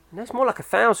 £300, yeah. No, it's more like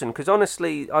 1,000, because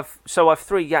honestly, I've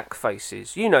 3 yak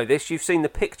faces. You know this, you've seen the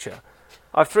picture.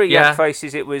 I've 3 yak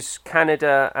faces. It was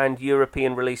Canada and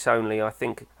European release only, I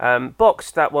think.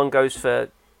 Boxed, that one goes for...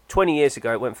 20 years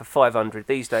ago, it went for 500.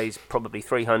 These days, probably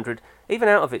 300. Even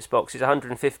out of its box is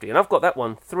 150, and I've got that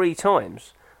one 3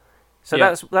 times. So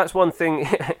that's one thing.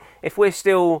 If we're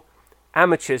still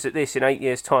amateurs at this in 8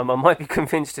 years' time, I might be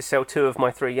convinced to sell 2 of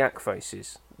my 3 yak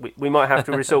faces. We might have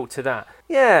to resort to that.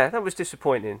 Yeah, that was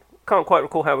disappointing. Can't quite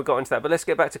recall how we got into that, but let's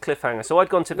get back to Cliffhanger. So I'd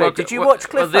gone to bed. Did you watch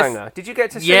Cliffhanger? Did you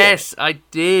get to see it? Yes, I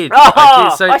did.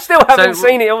 I still haven't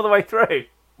seen it all the way through.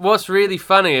 What's really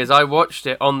funny is I watched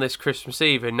it on this Christmas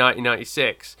Eve in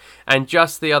 1996, and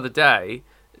just the other day,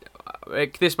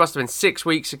 this must have been 6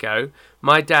 weeks ago,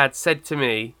 my dad said to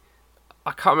me,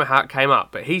 I can't remember how it came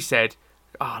up, but he said,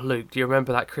 "Oh, Luke, do you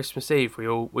remember that Christmas Eve we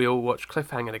all watched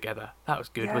Cliffhanger together? That was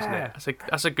good, wasn't it?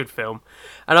 That's a good film."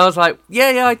 And I was like,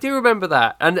 yeah, I do remember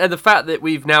that. And the fact that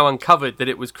we've now uncovered that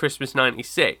it was Christmas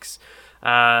 96.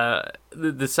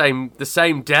 The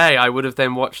same day I would have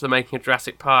then watched the making of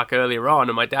Jurassic Park earlier on,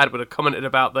 and my dad would have commented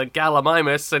about the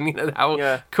Gallimimus and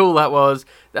how cool that was.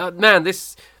 Man,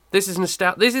 this is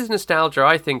nostalgia.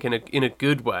 I think in a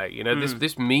good way.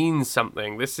 This means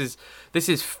something. This is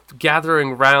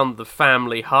gathering round the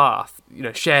family hearth.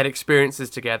 Shared experiences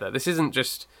together. This isn't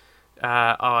just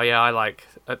I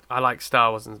like Star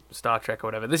Wars and Star Trek or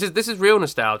whatever. This is real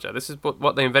nostalgia. This is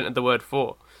what they invented the word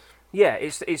for. Yeah,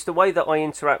 it's the way that I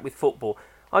interact with football.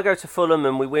 I go to Fulham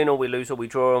and we win or we lose or we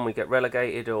draw and we get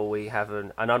relegated or we have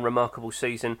an unremarkable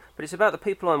season. But it's about the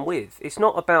people I'm with. It's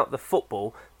not about the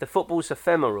football. The football's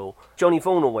ephemeral. Johnny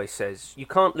Vaughan always says, you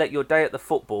can't let your day at the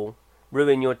football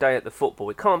ruin your day at the football.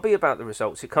 It can't be about the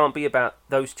results. It can't be about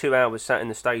those 2 hours sat in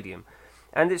the stadium.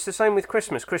 And it's the same with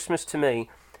Christmas. Christmas to me,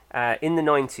 in the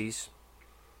 90s,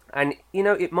 and you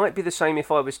know, it might be the same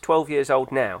if I was 12 years old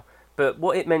now, but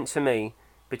what it meant to me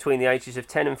between the ages of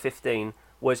 10 and 15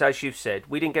 was, as you've said,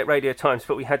 we didn't get Radio Times,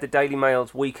 but we had the Daily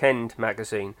Mail's Weekend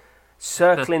magazine.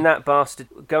 Circling that bastard,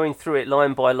 going through it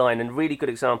line by line, and a really good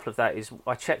example of that is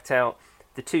I checked out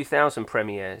the 2000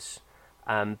 premieres,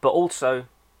 but also,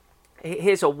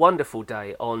 here's a wonderful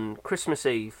day on Christmas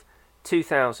Eve,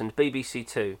 2000, BBC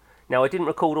Two. Now, I didn't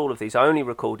record all of these, I only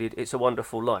recorded It's a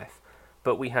Wonderful Life,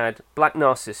 but we had Black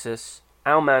Narcissus,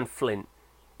 Our Man Flint,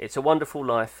 It's a Wonderful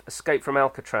Life, Escape from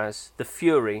Alcatraz, The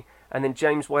Fury, and then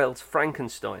James Whale's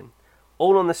Frankenstein,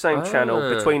 all on the same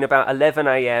channel between about 11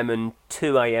 a.m. and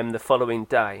 2 a.m. the following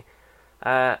day.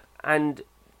 And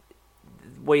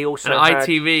we also had...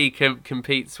 ITV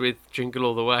competes with Jingle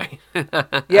All the Way.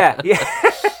 Yeah.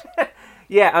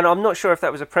 Yeah, and I'm not sure if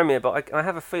that was a premiere, but I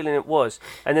have a feeling it was.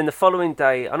 And then the following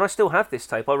day, and I still have this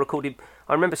tape, I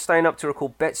remember staying up to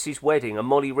record Betsy's Wedding, a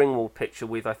Molly Ringwald picture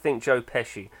with, I think, Joe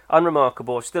Pesci.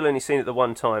 Unremarkable, I've still only seen it the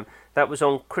one time. That was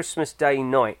on Christmas Day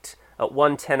night at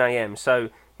 1:10 a.m. So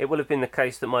it will have been the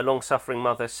case that my long-suffering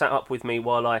mother sat up with me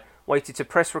while I waited to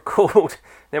press record,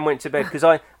 then went to bed,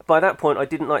 because by that point I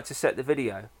didn't like to set the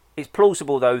video. It's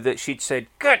plausible, though, that she'd said,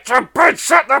 "Get to bed,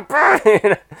 set the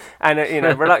bed!"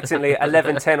 And, reluctantly, at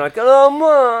 11:10, I'd go, "Oh,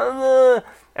 Mum!"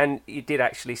 And you did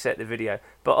actually set the video.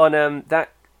 But on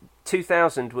that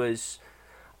 2000 was...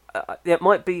 it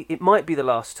might be the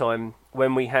last time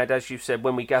when we had, as you said,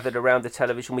 when we gathered around the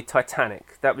television with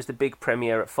Titanic. That was the big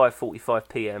premiere at 5:45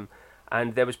 p.m.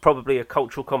 And there was probably a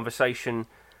cultural conversation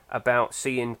about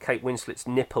seeing Kate Winslet's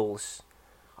nipples.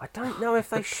 I don't know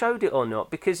if they showed it or not,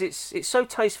 because it's so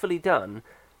tastefully done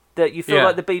that you feel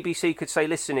like the BBC could say,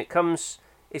 listen,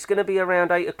 it's going to be around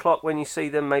 8 o'clock when you see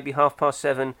them, maybe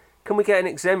 7:30. Can we get an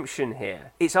exemption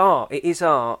here? It's art. It is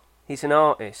art. He's an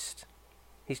artist.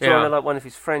 He's drawing like one of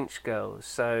his French girls.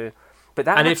 So, but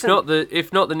that. And if not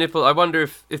the nipple, I wonder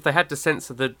if they had to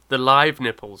censor the live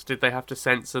nipples, did they have to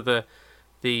censor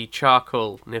the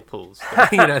charcoal nipples?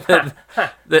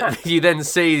 That you then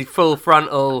see full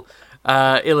frontal.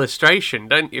 Illustration,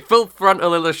 don't you? Full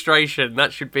frontal illustration.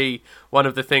 That should be one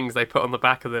of the things they put on the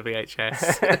back of the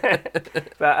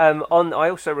VHS. But I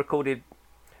also recorded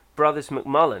Brothers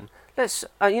McMullen. Let's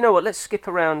you know what? Let's skip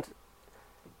around.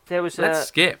 Let's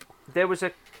skip. There was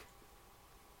a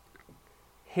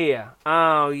here.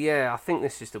 Oh yeah, I think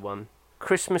this is the one.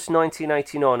 Christmas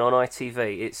 1989 on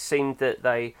ITV. It seemed that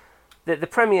the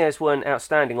premieres weren't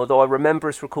outstanding. Although I remember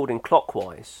us recording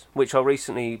Clockwise, which I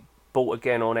recently bought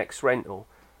again on X-Rental.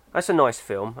 That's a nice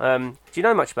film. Do you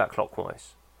know much about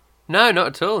Clockwise? No, not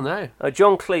at all, no.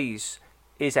 John Cleese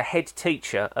is a head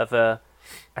teacher of a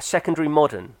secondary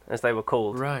modern, as they were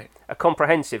called. Right. A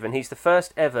comprehensive, and he's the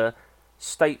first ever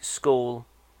state school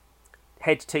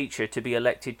head teacher to be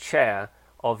elected chair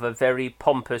of a very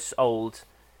pompous old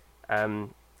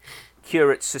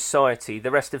curate society. The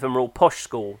rest of them are all posh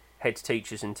school head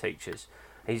teachers and teachers.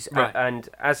 He's right. And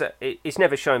it's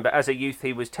never shown, but as a youth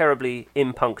he was terribly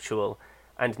impunctual,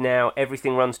 and now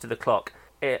everything runs to the clock.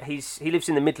 He lives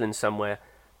in the Midlands somewhere,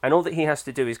 and all that he has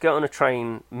to do is get on a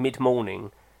train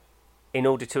mid-morning in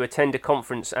order to attend a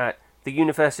conference at the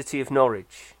University of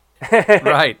Norwich.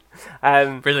 Right.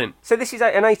 Brilliant. So this is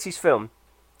an 80s film,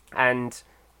 and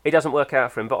it doesn't work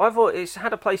out for him, but I thought it's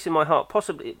had a place in my heart,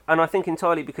 possibly, and I think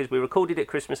entirely because we recorded it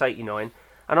Christmas '89.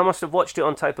 And I must have watched it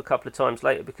on tape a couple of times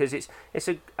later, because it's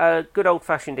a good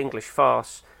old-fashioned English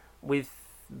farce with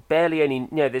barely any...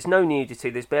 there's no nudity,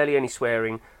 there's barely any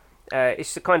swearing.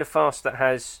 It's the kind of farce that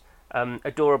has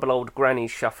adorable old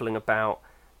grannies shuffling about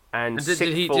and did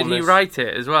he write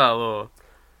it as well, or...?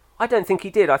 I don't think he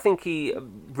did. I think he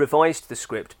revised the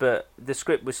script, but the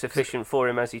script was sufficient for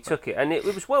him as he took it. And it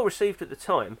was well received at the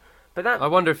time. But that... I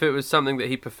wonder if it was something that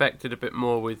he perfected a bit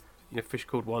more with... Fish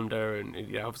Called Wanda, and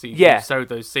obviously he sowed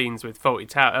those scenes with Faulty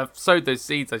Towers. Sowed those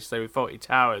seeds, I should say, with Faulty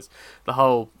Towers. The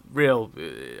whole real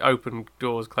open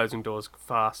doors, closing doors,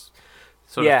 fast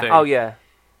sort of thing. Oh yeah.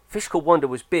 Fish Called Wanda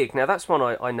was big. Now that's one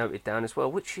I noted down as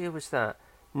well. Which year was that?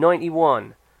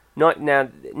 91.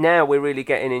 Now we're really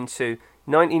getting into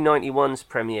 1991's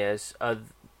premieres.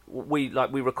 We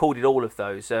recorded all of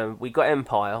those. We got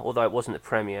Empire, although it wasn't a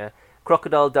premiere.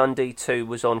 Crocodile Dundee 2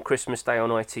 was on Christmas Day on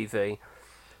ITV.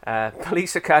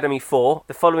 Police Academy 4.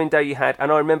 The following day you had,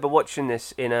 and I remember watching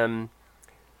this in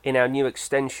our new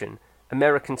extension,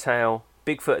 American Tail,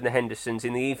 Bigfoot and the Hendersons,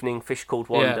 In the Evening, Fish Called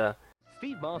Wanda.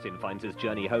 Steve Martin finds his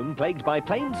journey home plagued by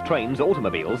planes, trains,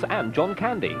 automobiles, and John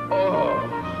Candy. Oh,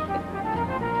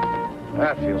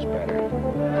 that feels better.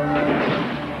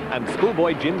 And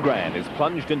schoolboy Jim Grant is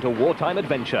plunged into wartime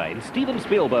adventure in Steven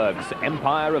Spielberg's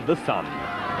Empire of the Sun.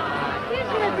 Here's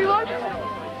everyone.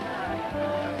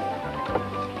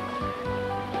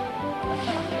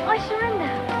 I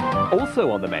surrender.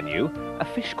 Also on the menu, a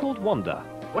fish called Wanda.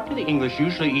 What do the English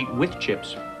usually eat with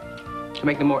chips to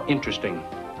make them more interesting?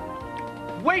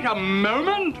 Wait a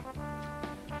moment!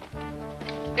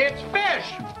 It's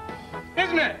fish!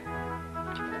 Isn't it?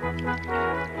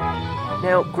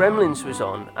 Now, Gremlins was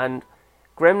on, and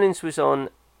Gremlins was on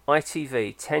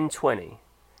ITV 10:20,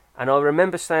 and I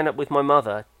remember staying up with my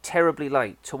mother terribly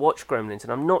late to watch Gremlins,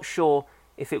 and I'm not sure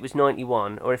if it was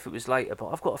 91 or if it was later, but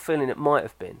I've got a feeling it might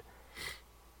have been.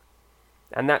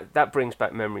 And that brings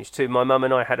back memories too. My mum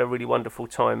and I had a really wonderful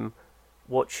time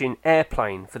watching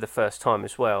Airplane for the first time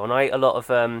as well, and I ate a lot of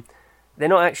they're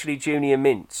not actually Junior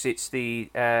Mints, it's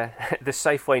the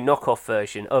Safeway knockoff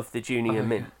version of the Junior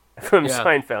Mint from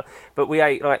Seinfeld, but we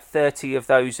ate like 30 of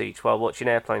those each while watching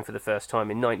Airplane for the first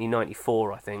time in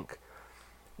 1994, I think.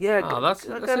 Yeah, that's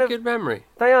a good memory.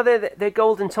 They are they're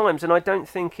golden times, and I don't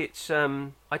think it's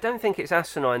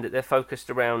asinine that they're focused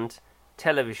around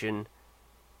television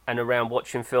and around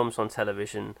watching films on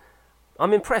television.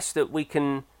 I'm impressed that we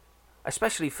can,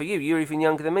 especially for you, you're even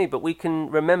younger than me, but we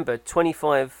can remember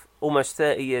 25, almost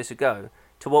 30 years ago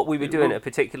to what we were doing at a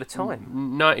particular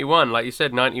time. 91, like you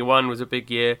said, 91 was a big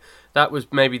year. That was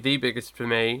maybe the biggest for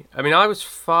me. I mean, I was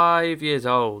 5 years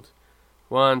old.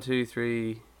 1, 2,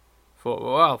 3, 4.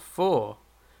 Wow, 4.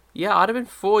 Yeah, I'd have been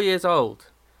 4 years old.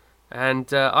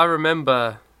 And I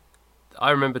remember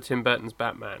Tim Burton's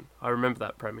Batman. I remember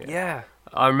that premiere. Yeah.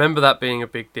 I remember that being a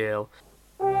big deal.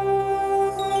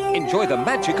 Enjoy the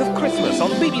magic of Christmas on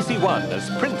BBC One as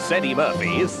Prince Eddie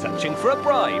Murphy is searching for a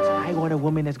bride. I want a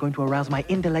woman that's going to arouse my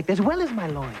intellect as well as my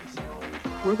loins.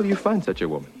 Where will you find such a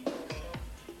woman?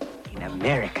 In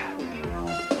America.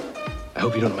 I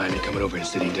hope you don't mind me coming over and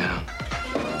sitting down.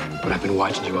 But I've been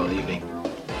watching you all evening,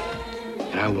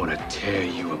 and I want to tear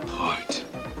you apart.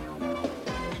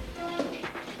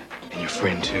 And your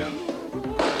friend, too.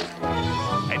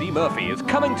 Eddie Murphy is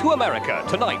coming to America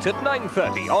tonight at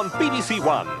 9:30 on BBC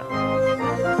One.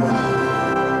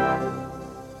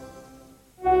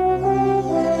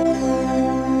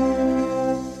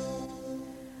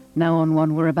 Now on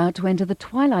One, we're about to enter the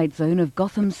twilight zone of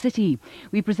Gotham City.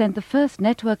 We present the first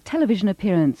network television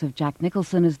appearance of Jack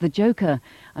Nicholson as the Joker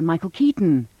and Michael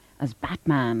Keaton as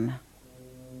Batman.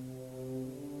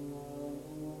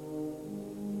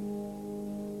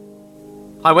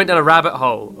 I went down a rabbit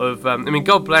hole of,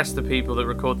 God bless the people that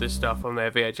record this stuff on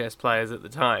their VHS players at the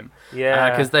time.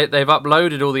 Yeah. Because they've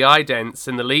uploaded all the idents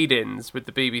and the lead-ins with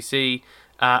the BBC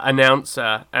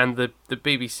announcer and the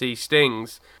BBC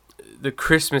stings, the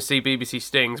Christmassy BBC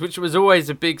stings, which was always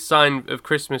a big sign of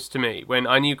Christmas to me, when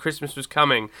I knew Christmas was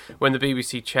coming, when the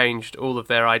BBC changed all of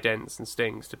their idents and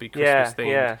stings to be Christmas-themed.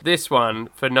 Yeah. This one,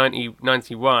 for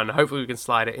 1991, hopefully we can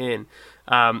slide it in.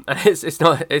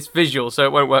 It's visual, so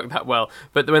it won't work that well.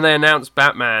 But when they announced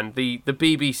Batman, the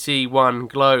BBC One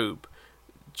globe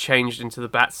changed into the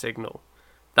bat signal.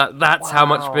 That's how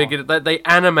much bigger they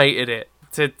animated it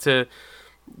to.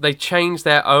 They changed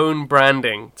their own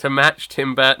branding to match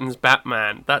Tim Burton's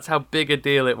Batman. That's how big a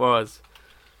deal it was.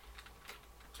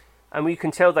 And you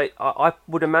can tell I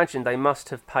would imagine they must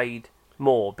have paid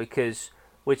more, because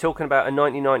we're talking about a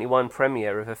 1991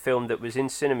 premiere of a film that was in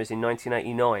cinemas in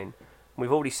 1989.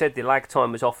 We've already said the lag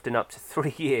time was often up to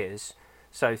 3 years,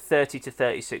 so 30 to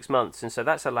 36 months, and so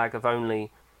that's a lag of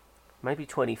only maybe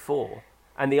 24.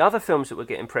 And the other films that were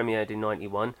getting premiered in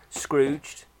 91,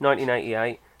 Scrooged,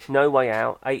 1988, No Way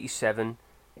Out, 87,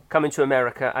 Coming to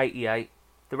America, 88.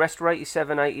 The rest were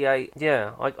 87, 88.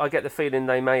 Yeah, I get the feeling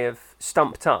they may have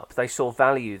stumped up. They saw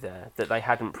value there that they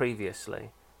hadn't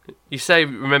previously. You say,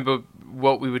 remember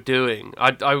what we were doing.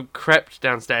 I crept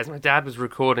downstairs. My dad was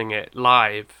recording it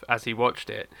live as he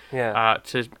watched it. Yeah.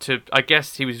 To I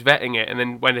guess he was vetting it, and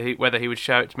then whether he would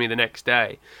show it to me the next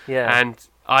day. Yeah. And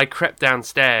I crept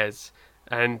downstairs,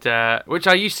 and which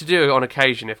I used to do on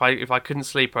occasion. If I couldn't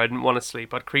sleep or I didn't want to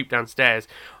sleep, I'd creep downstairs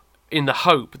in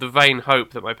the vain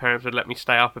hope that my parents would let me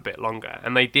stay up a bit longer,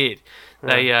 and they did.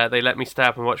 Yeah. They let me stay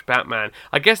up and watch Batman.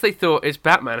 I guess they thought, it's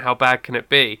Batman, how bad can it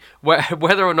be?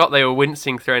 Whether or not they were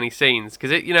wincing through any scenes, because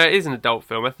it is an adult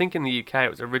film. I think in the UK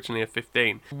it was originally a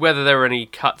 15. Whether there were any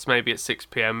cuts, maybe at 6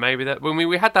 p.m, maybe that when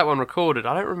we had that one recorded,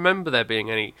 I don't remember there being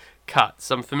any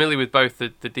cuts. I'm familiar with both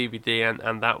the DVD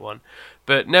and that one,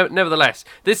 But nevertheless,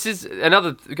 this is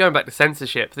another, going back to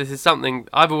censorship, this is something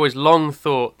I've always long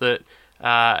thought that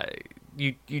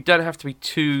you don't have to be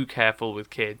too careful with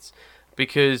kids,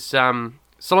 because so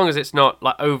long as it's not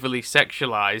like overly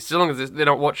sexualized, so long as they're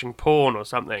not watching porn or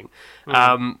something,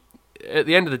 at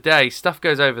the end of the day, stuff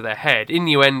goes over their head,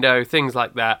 innuendo, things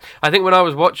like that. I think when I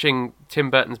was watching Tim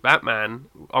Burton's Batman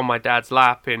on my dad's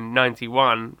lap in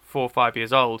 91, 4 or 5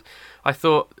 years old, I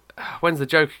thought, when's the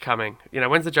Joker coming?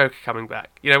 When's the Joker coming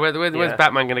back? When's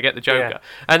Batman going to get the Joker? Yeah.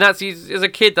 And that's, as a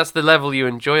kid, that's the level you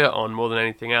enjoy it on more than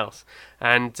anything else.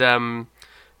 And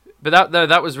but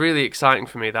that was really exciting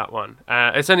for me, that one.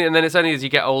 It's only as you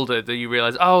get older that you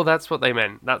realise, oh, that's what they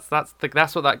meant. That's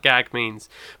what that gag means.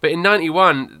 But in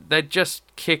 91, they're just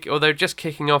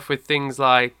kicking off with things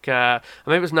like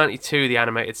maybe it was 92 the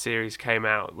animated series came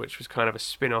out, which was kind of a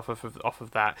spin-off off of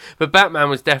that. But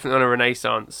Batman was definitely on a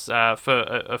renaissance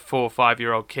for a 4 or 5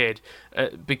 year old kid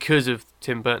because of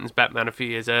Tim Burton's Batman a few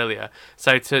years earlier.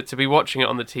 So to be watching it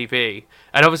on the TV,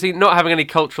 and obviously not having any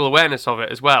cultural awareness of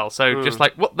it as well. So just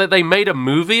like, what, they made a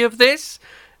movie of this?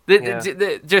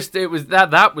 It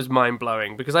was mind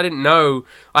blowing, because I didn't know,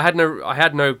 I had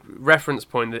no reference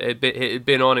point that it had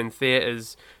been on in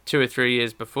theatres 2 or 3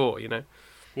 years before.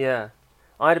 Yeah,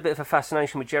 I had a bit of a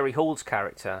fascination with Jerry Hall's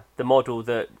character, the model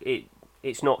that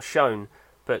it's not shown,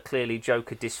 but clearly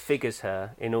Joker disfigures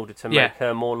her in order to make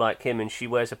her more like him, and she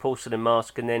wears a porcelain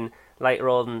mask, and then later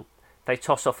on they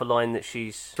toss off a line that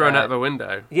she's thrown out of a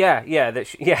window. That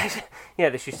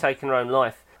she's taken her own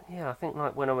life. Yeah, I think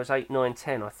like when I was 8, 9,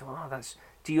 10, I thought, that's.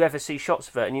 Do you ever see shots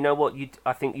of her? And you know what?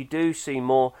 I think you do see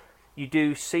more. You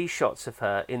do see shots of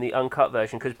her in the uncut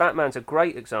version, because Batman's a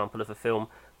great example of a film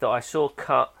that I saw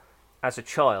cut as a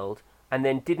child and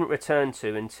then didn't return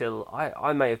to until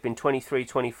I may have been 23,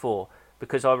 24,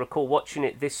 because I recall watching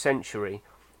it this century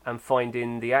and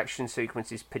finding the action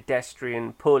sequences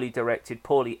pedestrian, poorly directed,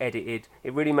 poorly edited.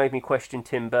 It really made me question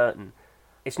Tim Burton.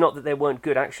 It's not that there weren't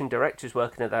good action directors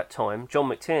working at that time. John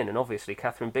McTiernan, obviously,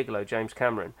 Catherine Bigelow, James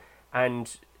Cameron.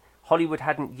 And Hollywood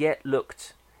hadn't yet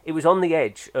looked... It was on the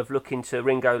edge of looking to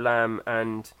Ringo Lam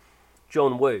and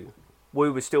John Woo.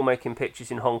 Woo was still making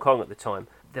pictures in Hong Kong at the time.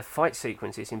 The fight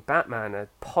sequences in Batman are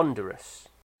ponderous.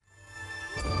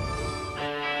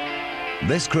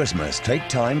 This Christmas, take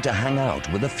time to hang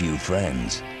out with a few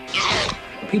friends.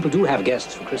 People do have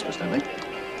guests for Christmas, don't they?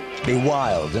 Be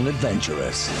wild and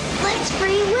adventurous. Let's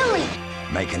free Willy.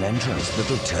 Make an entrance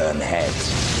that'll turn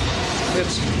heads.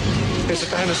 It's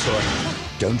a dinosaur.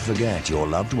 Don't forget your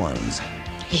loved ones.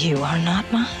 You are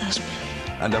not my husband.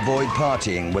 And avoid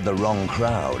partying with the wrong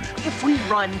crowd. If we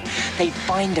run, they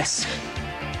find us.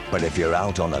 But if you're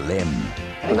out on a limb...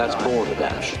 And that's Border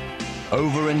Dash.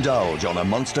 Overindulge on a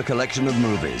monster collection of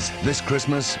movies this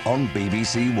Christmas on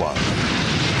BBC One.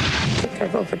 Can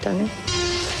I go for dinner?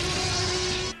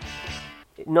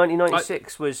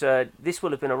 1996 was... this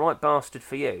will have been a right bastard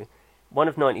for you. One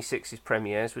of 96's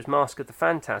premieres was Mask of the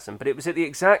Phantasm, but it was at the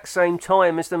exact same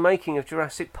time as the making of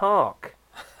Jurassic Park.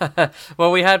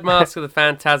 Well, we had Mask of the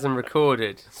Phantasm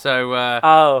recorded, so...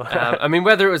 I mean,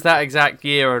 whether it was that exact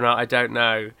year or not, I don't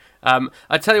know.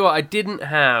 I tell you what, I didn't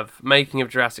have Making of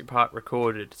Jurassic Park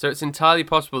recorded, so it's entirely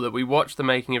possible that we watched the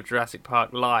Making of Jurassic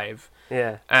Park live,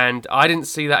 and I didn't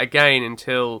see that again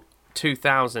until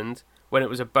 2000, when it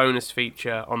was a bonus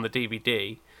feature on the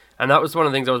DVD. And that was one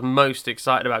of the things I was most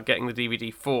excited about getting the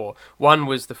DVD for. One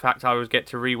was the fact I would get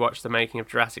to rewatch the Making of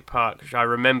Jurassic Park, which I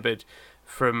remembered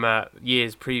from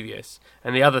years previous.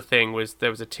 And the other thing was there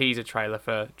was a teaser trailer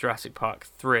for Jurassic Park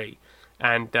 3.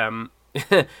 And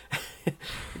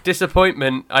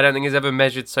disappointment, I don't think, has ever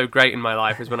measured so great in my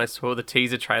life as when I saw the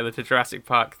teaser trailer to Jurassic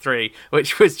Park 3,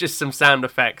 which was just some sound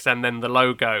effects and then the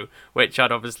logo, which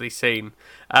I'd obviously seen.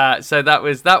 So that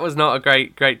was not a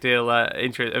great deal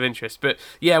of interest. But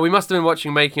yeah, we must have been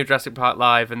watching Making of Jurassic Park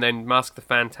live, and then Mask of the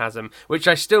Phantasm, which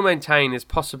I still maintain is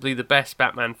possibly the best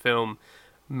Batman film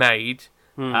made.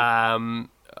 I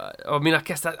mean, I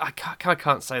guess that I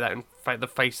can't say that in the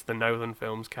face of the Nolan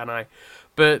films, can I?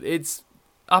 But it's,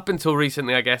 up until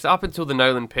recently, I guess, up until the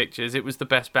Nolan pictures, it was the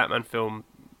best Batman film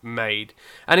made.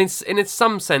 And in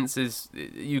some senses,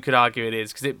 you could argue it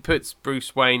is, because it puts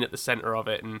Bruce Wayne at the centre of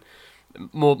it, and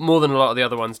more than a lot of the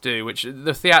other ones do, which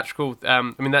the theatrical, I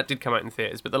mean, that did come out in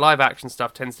theatres, but the live action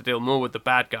stuff tends to deal more with the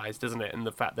bad guys, doesn't it? And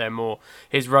the fact they're more,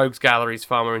 his rogues gallery is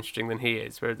far more interesting than he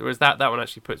is, whereas that one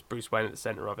actually puts Bruce Wayne at the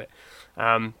centre of it.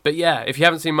 But yeah, if you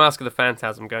haven't seen Mask of the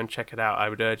Phantasm, go and check it out. I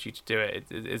would urge you to do it.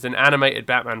 It's an animated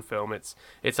Batman film. It's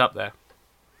up there.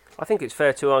 I think it's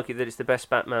fair to argue that it's the best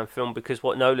Batman film, because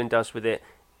what Nolan does with it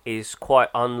is quite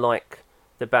unlike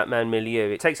the Batman milieu.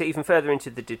 It takes it even further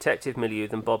into the detective milieu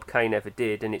than Bob Kane ever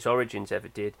did, and its origins ever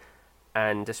did.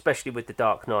 And especially with The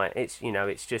Dark Knight,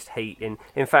 it's just heat.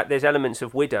 In fact, there's elements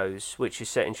of Widows, which is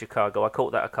set in Chicago. I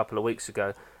caught that a couple of weeks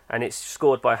ago, and it's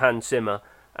scored by Hans Zimmer.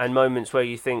 And moments where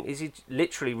you think, is he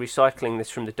literally recycling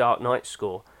this from the Dark Knight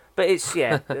score? But it's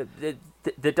the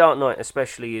Dark Knight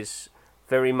especially is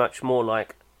very much more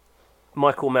like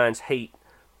Michael Mann's Heat,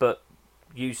 but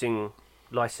using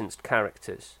licensed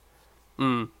characters.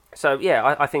 So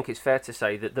yeah, I think it's fair to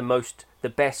say that the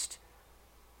best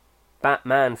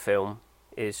Batman film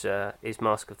is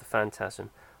Mask of the Phantasm,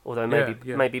 although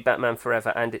maybe Batman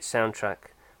Forever and its soundtrack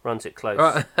runs it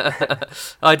close.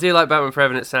 I do like Batman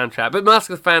Forever and its soundtrack, but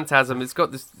Mask of the Phantasm, it's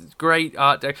got this great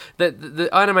art. The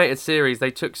animated series,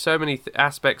 they took so many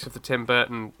aspects of the Tim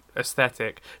Burton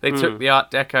aesthetic. They took the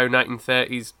Art Deco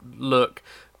 1930s look,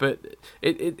 but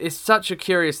it's such a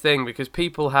curious thing because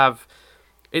people have.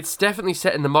 It's definitely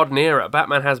set in the modern era.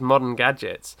 Batman has modern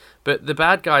gadgets, but the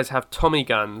bad guys have Tommy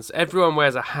guns. Everyone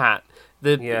wears a hat.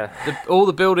 All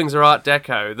the buildings are Art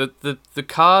Deco. The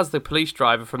cars, the police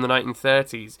driver from the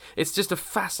 1930s. It's just a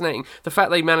fascinating. The fact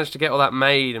they managed to get all that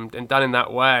made and done in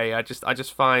that way, I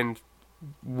just find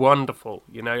wonderful.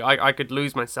 You know, I could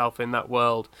lose myself in that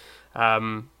world.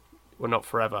 Well, not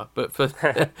forever, but for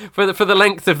for the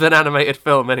length of an animated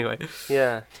film, anyway.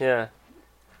 Yeah.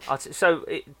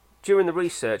 During the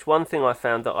research, one thing I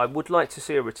found that I would like to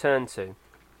see a return to,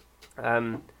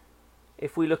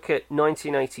 if we look at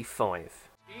 1985.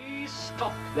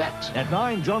 Stop that. At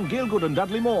 9, John Gielgud and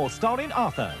Dudley Moore, starring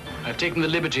Arthur. I've taken the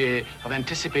liberty of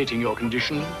anticipating your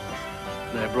condition.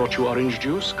 I brought you orange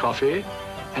juice, coffee,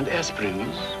 and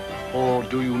aspirins. Or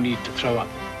do you need to throw up?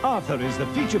 Arthur is the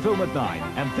feature film at 9,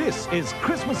 and this is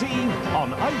Christmas Eve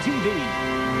on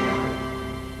ITV.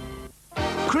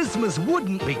 Christmas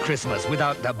wouldn't be Christmas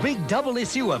without the big double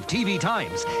issue of TV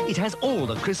Times. It has all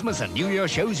the Christmas and New Year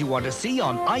shows you want to see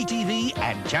on ITV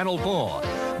and Channel 4.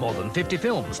 More than 50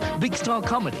 films, big star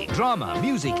comedy, drama,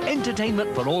 music,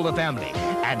 entertainment for all the family.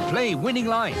 And play winning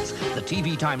lines. The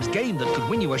TV Times game that could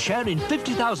win you a share in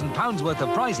 £50,000 worth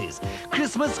of prizes.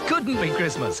 Christmas couldn't be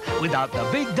Christmas without the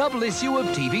big double issue of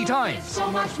TV Times. So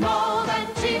much more than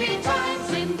TV Times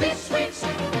in this week's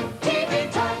TV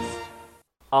Times.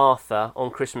 Arthur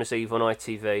on Christmas Eve on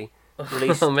ITV.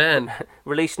 Released,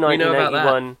 released 1981. We know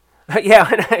about that. Yeah,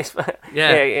 I know.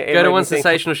 Go to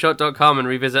onesensationalshot.com and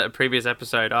revisit a previous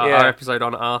episode, our episode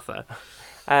on Arthur.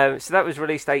 So that was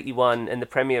released 81 and the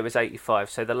premiere was 85.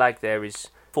 So the lag there is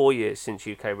 4 years since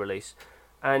UK release.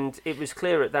 And it was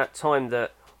clear at that time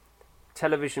that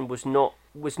television was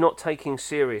not taking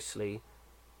seriously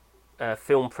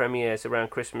film premieres around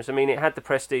Christmas. I mean, it had the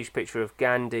prestige picture of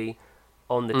Gandhi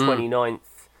on the 29th.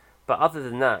 But other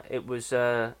than that, it was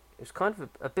kind of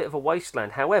a bit of a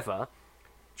wasteland. However,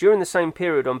 during the same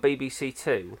period on BBC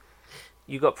Two,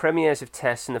 you got premieres of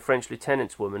Tess and the French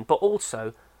Lieutenant's Woman, but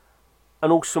also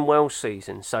an Orson Welles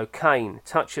season. So Kane,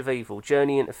 Touch of Evil,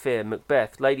 Journey into Fear,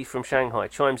 Macbeth, Lady from Shanghai,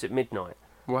 Chimes at Midnight.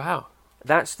 Wow.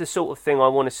 That's the sort of thing I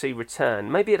want to see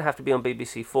return. Maybe it'd have to be on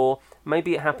BBC 4.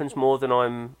 Maybe it happens more than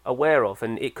I'm aware of.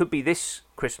 And it could be this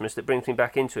Christmas that brings me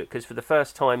back into it, because for the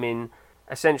first time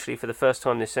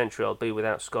this century, I'll be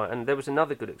without Sky. And there was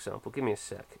another good example. Give me a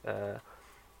sec.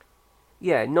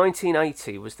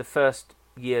 1980 was the first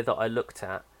year that I looked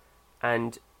at.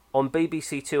 And on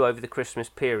BBC Two over the Christmas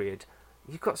period,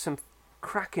 you've got some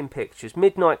cracking pictures.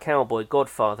 Midnight Cowboy,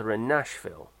 Godfather, and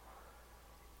Nashville.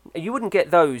 You wouldn't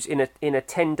get those in a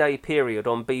 10-day period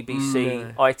on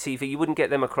BBC, ITV. You wouldn't get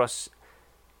them across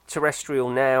terrestrial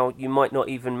now. You might not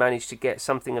even manage to get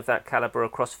something of that calibre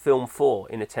across Film 4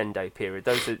 in a 10-day period.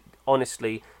 Those are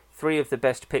honestly three of the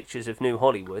best pictures of New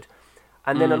Hollywood.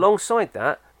 And then alongside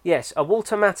that, yes, a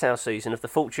Walter Matthau season of The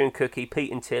Fortune Cookie,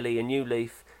 Pete and Tilly, A New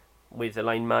Leaf with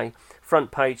Elaine May,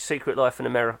 Front Page, Secret Life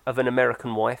of an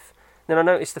American Wife. Then I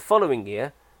noticed the following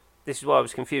year, this is why I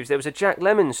was confused, there was a Jack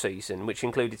Lemmon season, which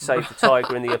included Save the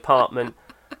Tiger and The Apartment.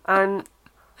 And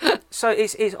so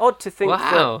it's odd to think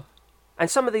that... And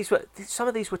some of these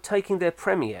were taking their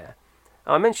premiere.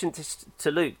 I mentioned this to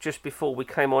Luke just before we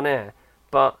came on air,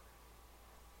 but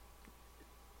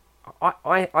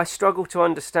I struggle to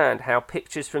understand how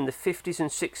pictures from the 50s and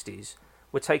 60s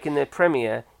were taking their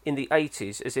premiere in the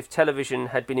 80s as if television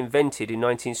had been invented in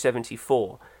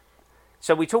 1974.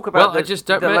 So we talk about was it just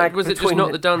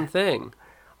not the done thing?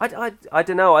 I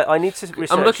don't know. I need to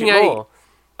research more.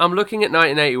 I'm looking at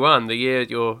 1981, the year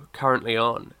you're currently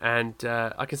on, and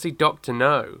I can see Dr.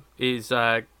 No is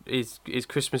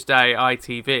Christmas Day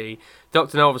ITV.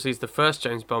 Dr. No obviously is the first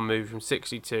James Bond movie from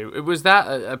 '62. Was that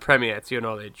a premiere to your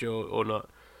knowledge or not?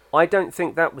 I don't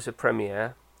think that was a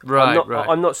premiere. Right,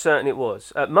 I'm not certain it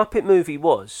was. Muppet Movie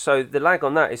was, so the lag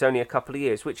on that is only a couple of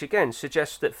years, which again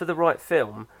suggests that for the right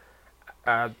film,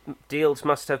 deals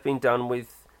must have been done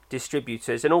with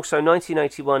distributors. And also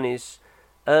 1981 is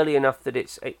early enough that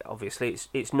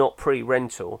it's not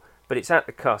pre-rental, but it's at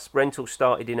the cusp. Rental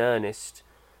started in earnest.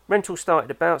 Rental started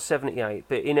about 78,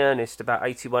 but in earnest about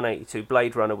 81, 82.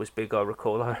 Blade Runner was big, I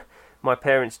recall. My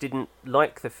parents didn't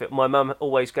like the film. My mum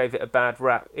always gave it a bad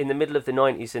rap. In the middle of the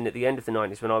 90s and at the end of the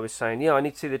 90s, when I was saying, I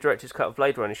need to see the director's cut of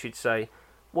Blade Runner, she'd say,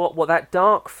 what, that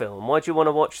dark film? Why do you want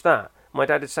to watch that? My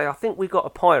dad would say, I think we got a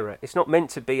pirate. It's not meant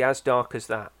to be as dark as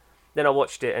that. Then I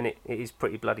watched it, and it is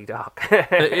pretty bloody dark.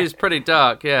 It is pretty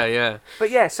dark, yeah. But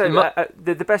yeah, so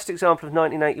the best example of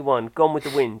 1981, Gone with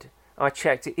the Wind, I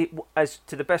checked it, as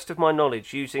to the best of my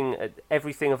knowledge, using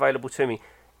everything available to me,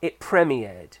 it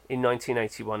premiered in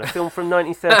 1981, a film from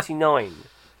 1939.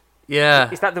 Yeah.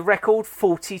 Is that the record?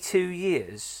 42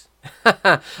 years?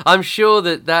 I'm sure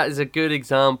that is a good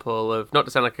example of, not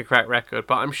to sound like a crack record,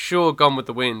 but I'm sure Gone with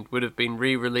the Wind would have been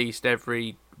re-released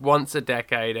once a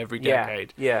decade, every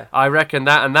decade. Yeah. I reckon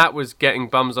that was getting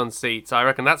bums on seats. I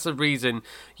reckon that's the reason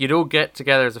you'd all get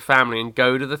together as a family and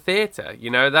go to the theatre.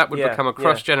 That would become a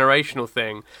cross-generational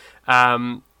thing.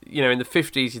 In the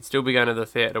 50s, you'd still be going to the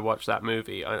theatre to watch that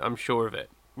movie. I'm sure of it.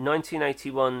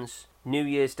 1981's New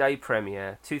Year's Day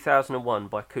premiere, 2001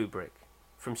 by Kubrick,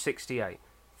 from 68.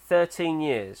 13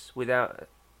 years without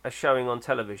a showing on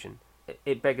television.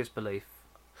 It beggars belief.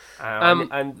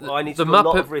 And I need to do a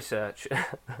lot of research.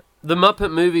 The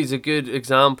Muppet Movie's a good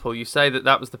example. You say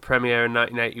that was the premiere in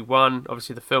 1981.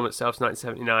 Obviously, the film itself's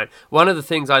 1979. One of the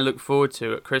things I looked forward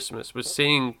to at Christmas was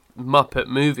seeing Muppet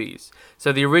movies.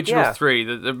 So the original three,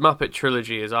 the Muppet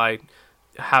trilogy, as I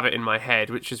have it in my head,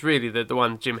 which is really the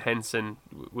one Jim Henson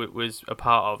was a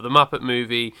part of. The Muppet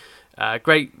Movie,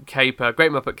 Great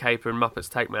Muppet Caper, and Muppets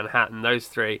Take Manhattan. Those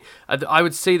three. I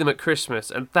would see them at Christmas,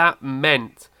 and that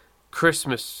meant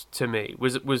Christmas to me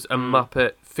was a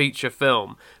Muppet feature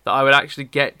film, that I would actually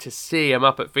get to see a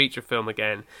Muppet feature film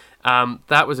again.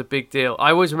 That was a big deal.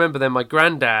 I always remember then my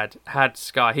granddad had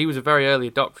Sky. He was a very early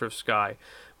adopter of Sky.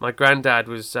 My granddad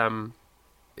was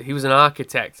he was an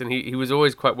architect, and he was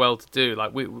always quite well to do.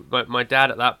 Like my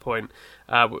dad at that point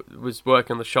was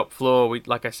working on the shop floor.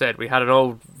 Like I said, we had an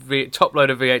old top load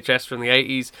of VHS from the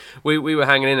 80s. We were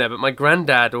hanging in there, but my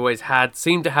granddad always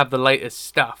seemed to have the latest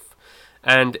stuff.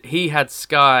 And he had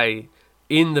Sky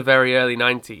in the very early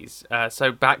 90s.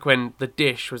 So back when the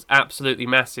dish was absolutely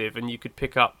massive and you could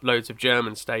pick up loads of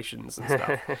German stations and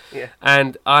stuff. Yeah.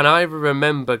 And I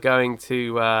remember going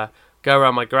to go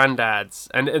around my granddad's,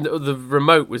 and the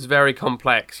remote was very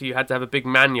complex. You had to have a big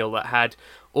manual that had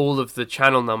all of the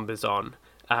channel numbers on.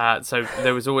 So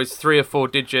there was always 3 or 4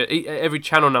 digit. Every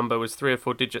channel number was 3 or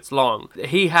 4 digits long.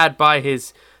 He had by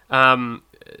his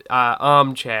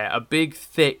armchair a big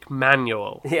thick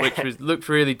manual, which looked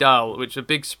really dull, which was a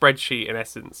big spreadsheet in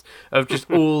essence of just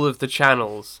all of the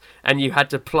channels, and you had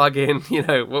to plug in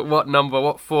what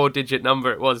 4-digit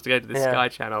number it was to go to the Sky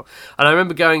channel. And I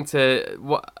remember going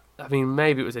to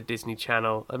maybe it was a Disney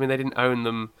Channel. I mean, they didn't own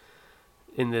them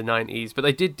in the 90s, but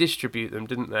they did distribute them,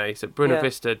 didn't they? So Buena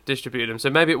Vista distributed them,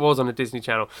 so maybe it was on a Disney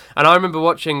Channel. And I remember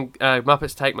watching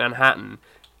Muppets Take Manhattan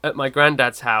at my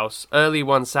granddad's house early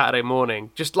one Saturday morning,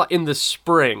 just like in the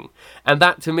spring, and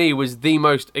that to me was the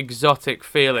most exotic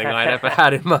feeling I'd ever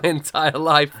had in my entire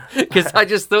life, because I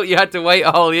just thought you had to wait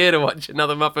a whole year to watch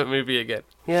another Muppet movie again.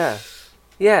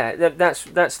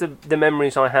 That's the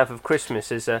memories I have of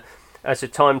Christmas as a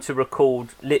time to record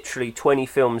literally 20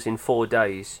 films in 4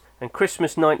 days. And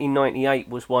Christmas 1998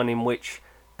 was one in which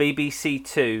BBC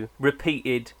Two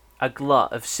repeated a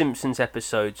glut of Simpsons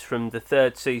episodes from the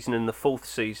 3rd season and the 4th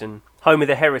season. Homer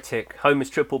the Heretic,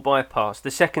 Homer's Triple Bypass. The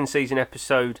 2nd season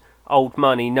episode, Old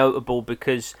Money, notable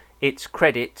because its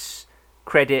credit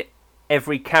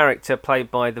every character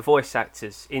played by the voice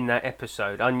actors in that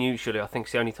episode. Unusually, I think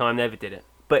it's the only time they ever did it.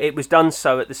 But it was done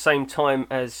so at the same time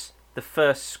as the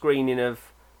first screening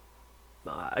of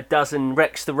a dozen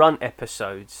Rex the Runt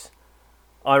episodes.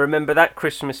 I remember that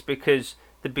Christmas because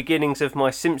the beginnings of my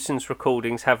Simpsons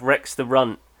recordings have Rex the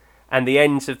Runt, and the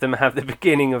ends of them have the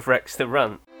beginning of Rex the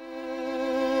Runt.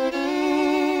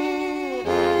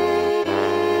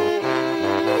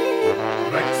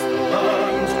 Rex the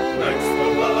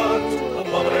Runt, a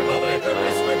wobbly wobbly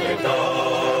diddly squiggly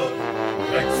dog.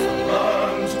 Rex the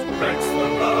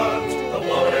Runt, a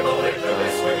wobbly wobbly diddly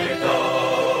squiggly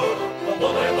dog. A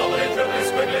wobbly wobbly diddly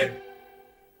squiggly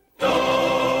dog.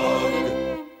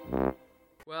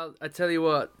 Well, I tell you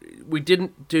what, we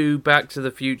didn't do Back to the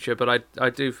Future, but I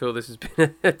do feel this has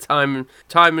been a time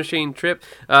machine trip.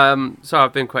 So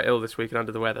I've been quite ill this week and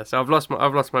under the weather, so I've lost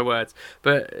my words.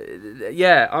 But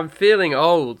yeah, I'm feeling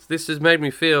old. This has made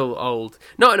me feel old,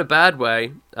 not in a bad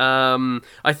way.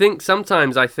 I think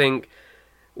sometimes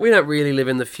we don't really live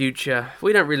in the future.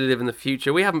 We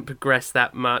haven't progressed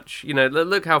that much. You know,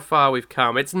 look how far we've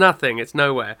come. It's nothing. It's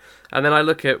nowhere. And then I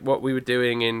look at what we were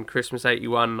doing in Christmas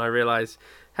 '81, and I realise,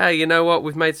 hey, you know what?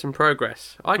 We've made some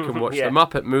progress. I can watch the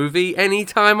Muppet movie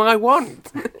anytime I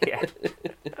want. Yeah.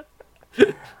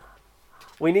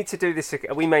 We need to do this.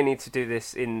 We may need to do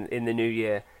this in the new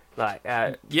year. Like,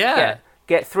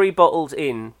 Get 3 bottles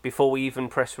in before we even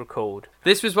press record.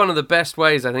 This was one of the best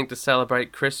ways, I think, to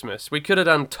celebrate Christmas. We could have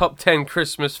done top 10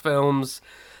 Christmas films,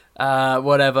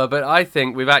 whatever, but I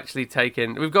think we've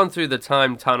gone through the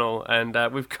time tunnel, and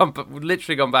we've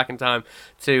literally gone back in time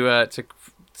to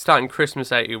starting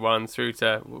Christmas '81 through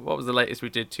to, what was the latest we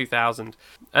did, 2000.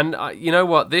 And you know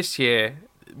what? This year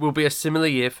will be a similar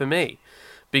year for me,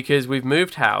 because we've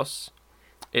moved house.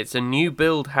 It's a new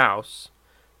build house.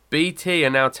 BT are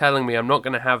now telling me I'm not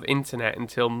going to have internet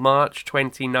until March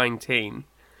 2019.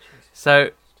 So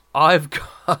I've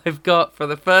got for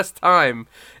the first time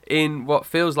in what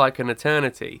feels like an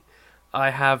eternity, I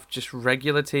have just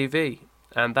regular TV,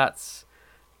 and that's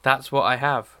what I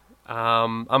have.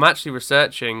 I'm actually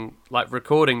researching like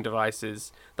recording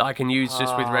devices that I can use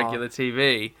just with regular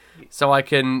TV, so I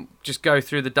can just go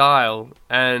through the dial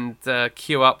and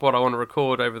queue up what I want to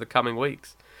record over the coming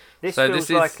weeks. Is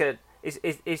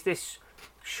this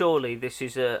surely this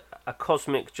is a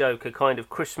cosmic joke, a kind of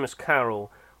Christmas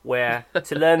carol, where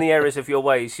to learn the errors of your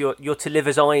ways, you're to live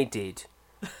as I did.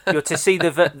 You're to see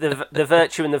the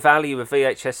virtue and the value of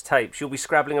VHS tapes. You'll be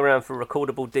scrabbling around for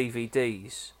recordable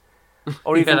DVDs.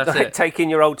 Or even taking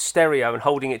your old stereo and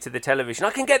holding it to the television. I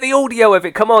can get the audio of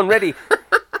it. Come on, ready.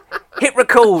 Hit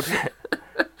record.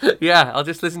 Yeah, I'll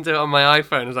just listen to it on my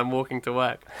iPhone as I'm walking to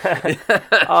work.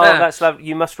 Oh, that's lovely.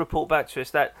 You must report back to us.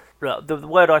 That the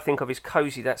word I think of is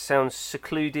cosy. That sounds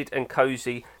secluded and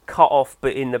cosy, cut off,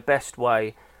 but in the best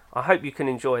way. I hope you can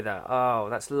enjoy that. Oh,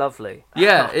 that's lovely.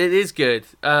 Yeah, it is good.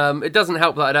 It doesn't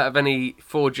help that I don't have any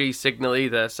 4G signal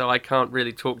either, so I can't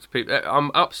really talk to people.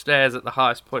 I'm upstairs at the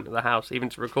highest point of the house, even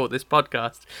to record this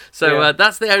podcast. So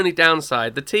that's the only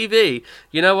downside. The TV,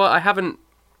 you know what? I haven't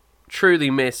truly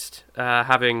missed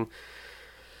having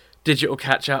digital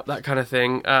catch-up, that kind of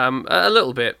thing. A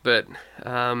little bit, but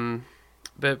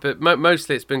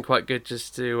mostly it's been quite good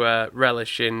just to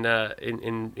relish in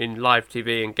live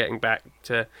TV and getting back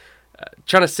to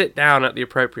trying to sit down at the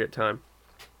appropriate time.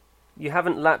 You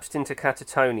haven't lapsed into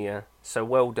catatonia, so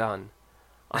well done.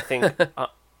 I think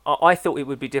I thought it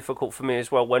would be difficult for me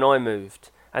as well when I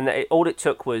moved, and all it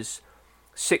took was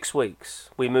 6 weeks.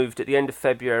 We moved at the end of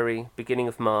February, beginning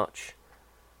of March,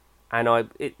 and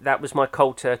that was my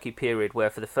cold turkey period where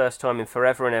for the first time in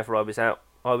forever and ever I was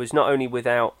not only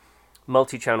without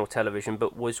multi-channel television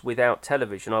but was without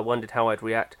television. I wondered how I'd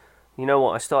react. You know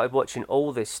what, I started watching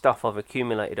all this stuff I've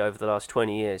accumulated over the last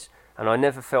 20 years and I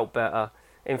never felt better.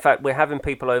 In fact, we're having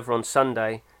people over on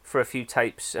Sunday for a few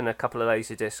tapes and a couple of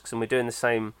laser discs, and we're doing the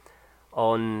same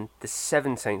on the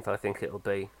 17th, I think it'll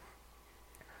be.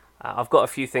 I've got a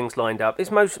few things lined up.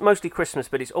 It's mostly Christmas,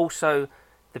 but it's also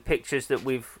the pictures that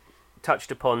we've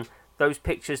touched upon, those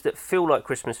pictures that feel like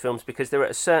Christmas films because they're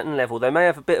at a certain level. They may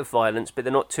have a bit of violence, but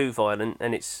they're not too violent,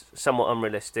 and it's somewhat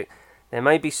unrealistic. There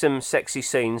may be some sexy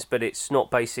scenes, but it's not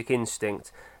Basic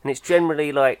Instinct. And it's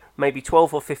generally like maybe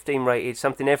 12 or 15 rated,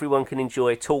 something everyone can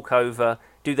enjoy, talk over,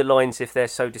 do the lines if they're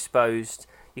so disposed.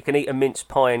 You can eat a mince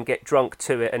pie and get drunk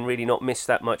to it and really not miss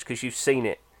that much because you've seen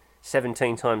it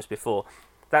 17 times before.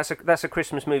 That's a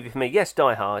Christmas movie for me. Yes,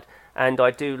 Die Hard, and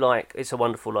I do like It's a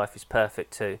Wonderful Life is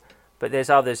perfect too. But there's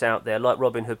others out there, like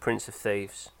Robin Hood, Prince of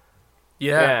Thieves.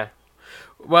 Yeah.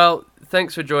 Well,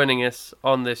 thanks for joining us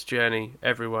on this journey,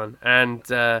 everyone. And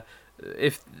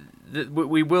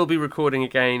we will be recording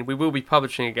again, we will be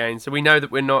publishing again, so we know that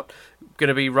we're not going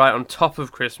to be right on top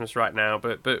of Christmas right now,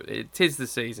 but it is the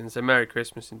season, so Merry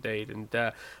Christmas indeed.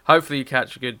 And hopefully you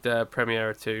catch a good premiere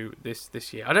or two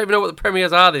this year. I don't even know what the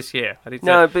premieres are this year. I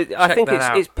think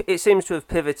it seems to have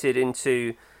pivoted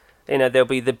into... You know, there'll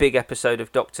be the big episode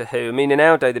of Doctor Who. I mean, in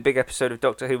our day, the big episode of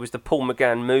Doctor Who was the Paul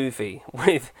McGann movie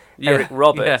with Eric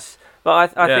Roberts. Yeah.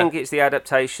 But I think it's the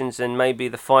adaptations and maybe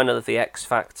the final of the X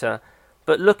Factor.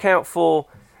 But look out for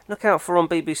look out for on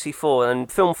BBC4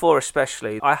 and Film 4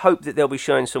 especially. I hope that they'll be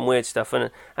showing some weird stuff. And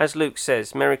as Luke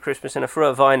says, Merry Christmas and a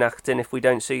frohe Weihnachten if we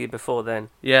don't see you before then.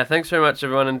 Yeah, thanks very much,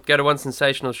 everyone. And go to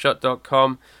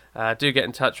onesensationalshot.com. Do get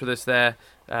in touch with us there.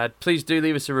 Please do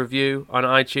leave us a review on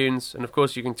iTunes. And, of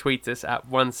course, you can tweet us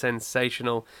at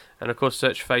OneSensational. And, of course,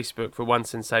 search Facebook for One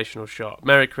Sensational Shot.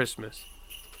 Merry Christmas.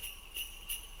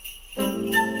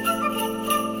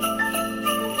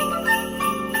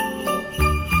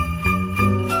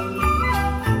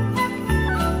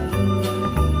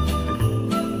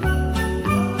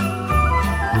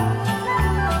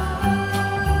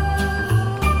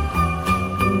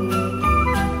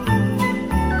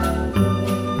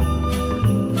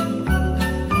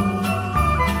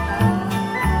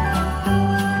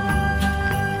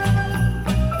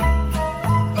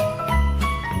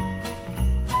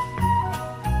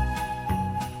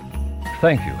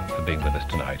 Thank you for being with us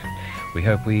tonight. We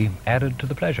hope we added to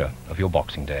the pleasure of your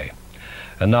Boxing Day.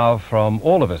 And now, from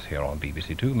all of us here on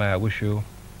BBC Two, may I wish you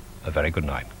a very good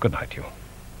night. Good night to you.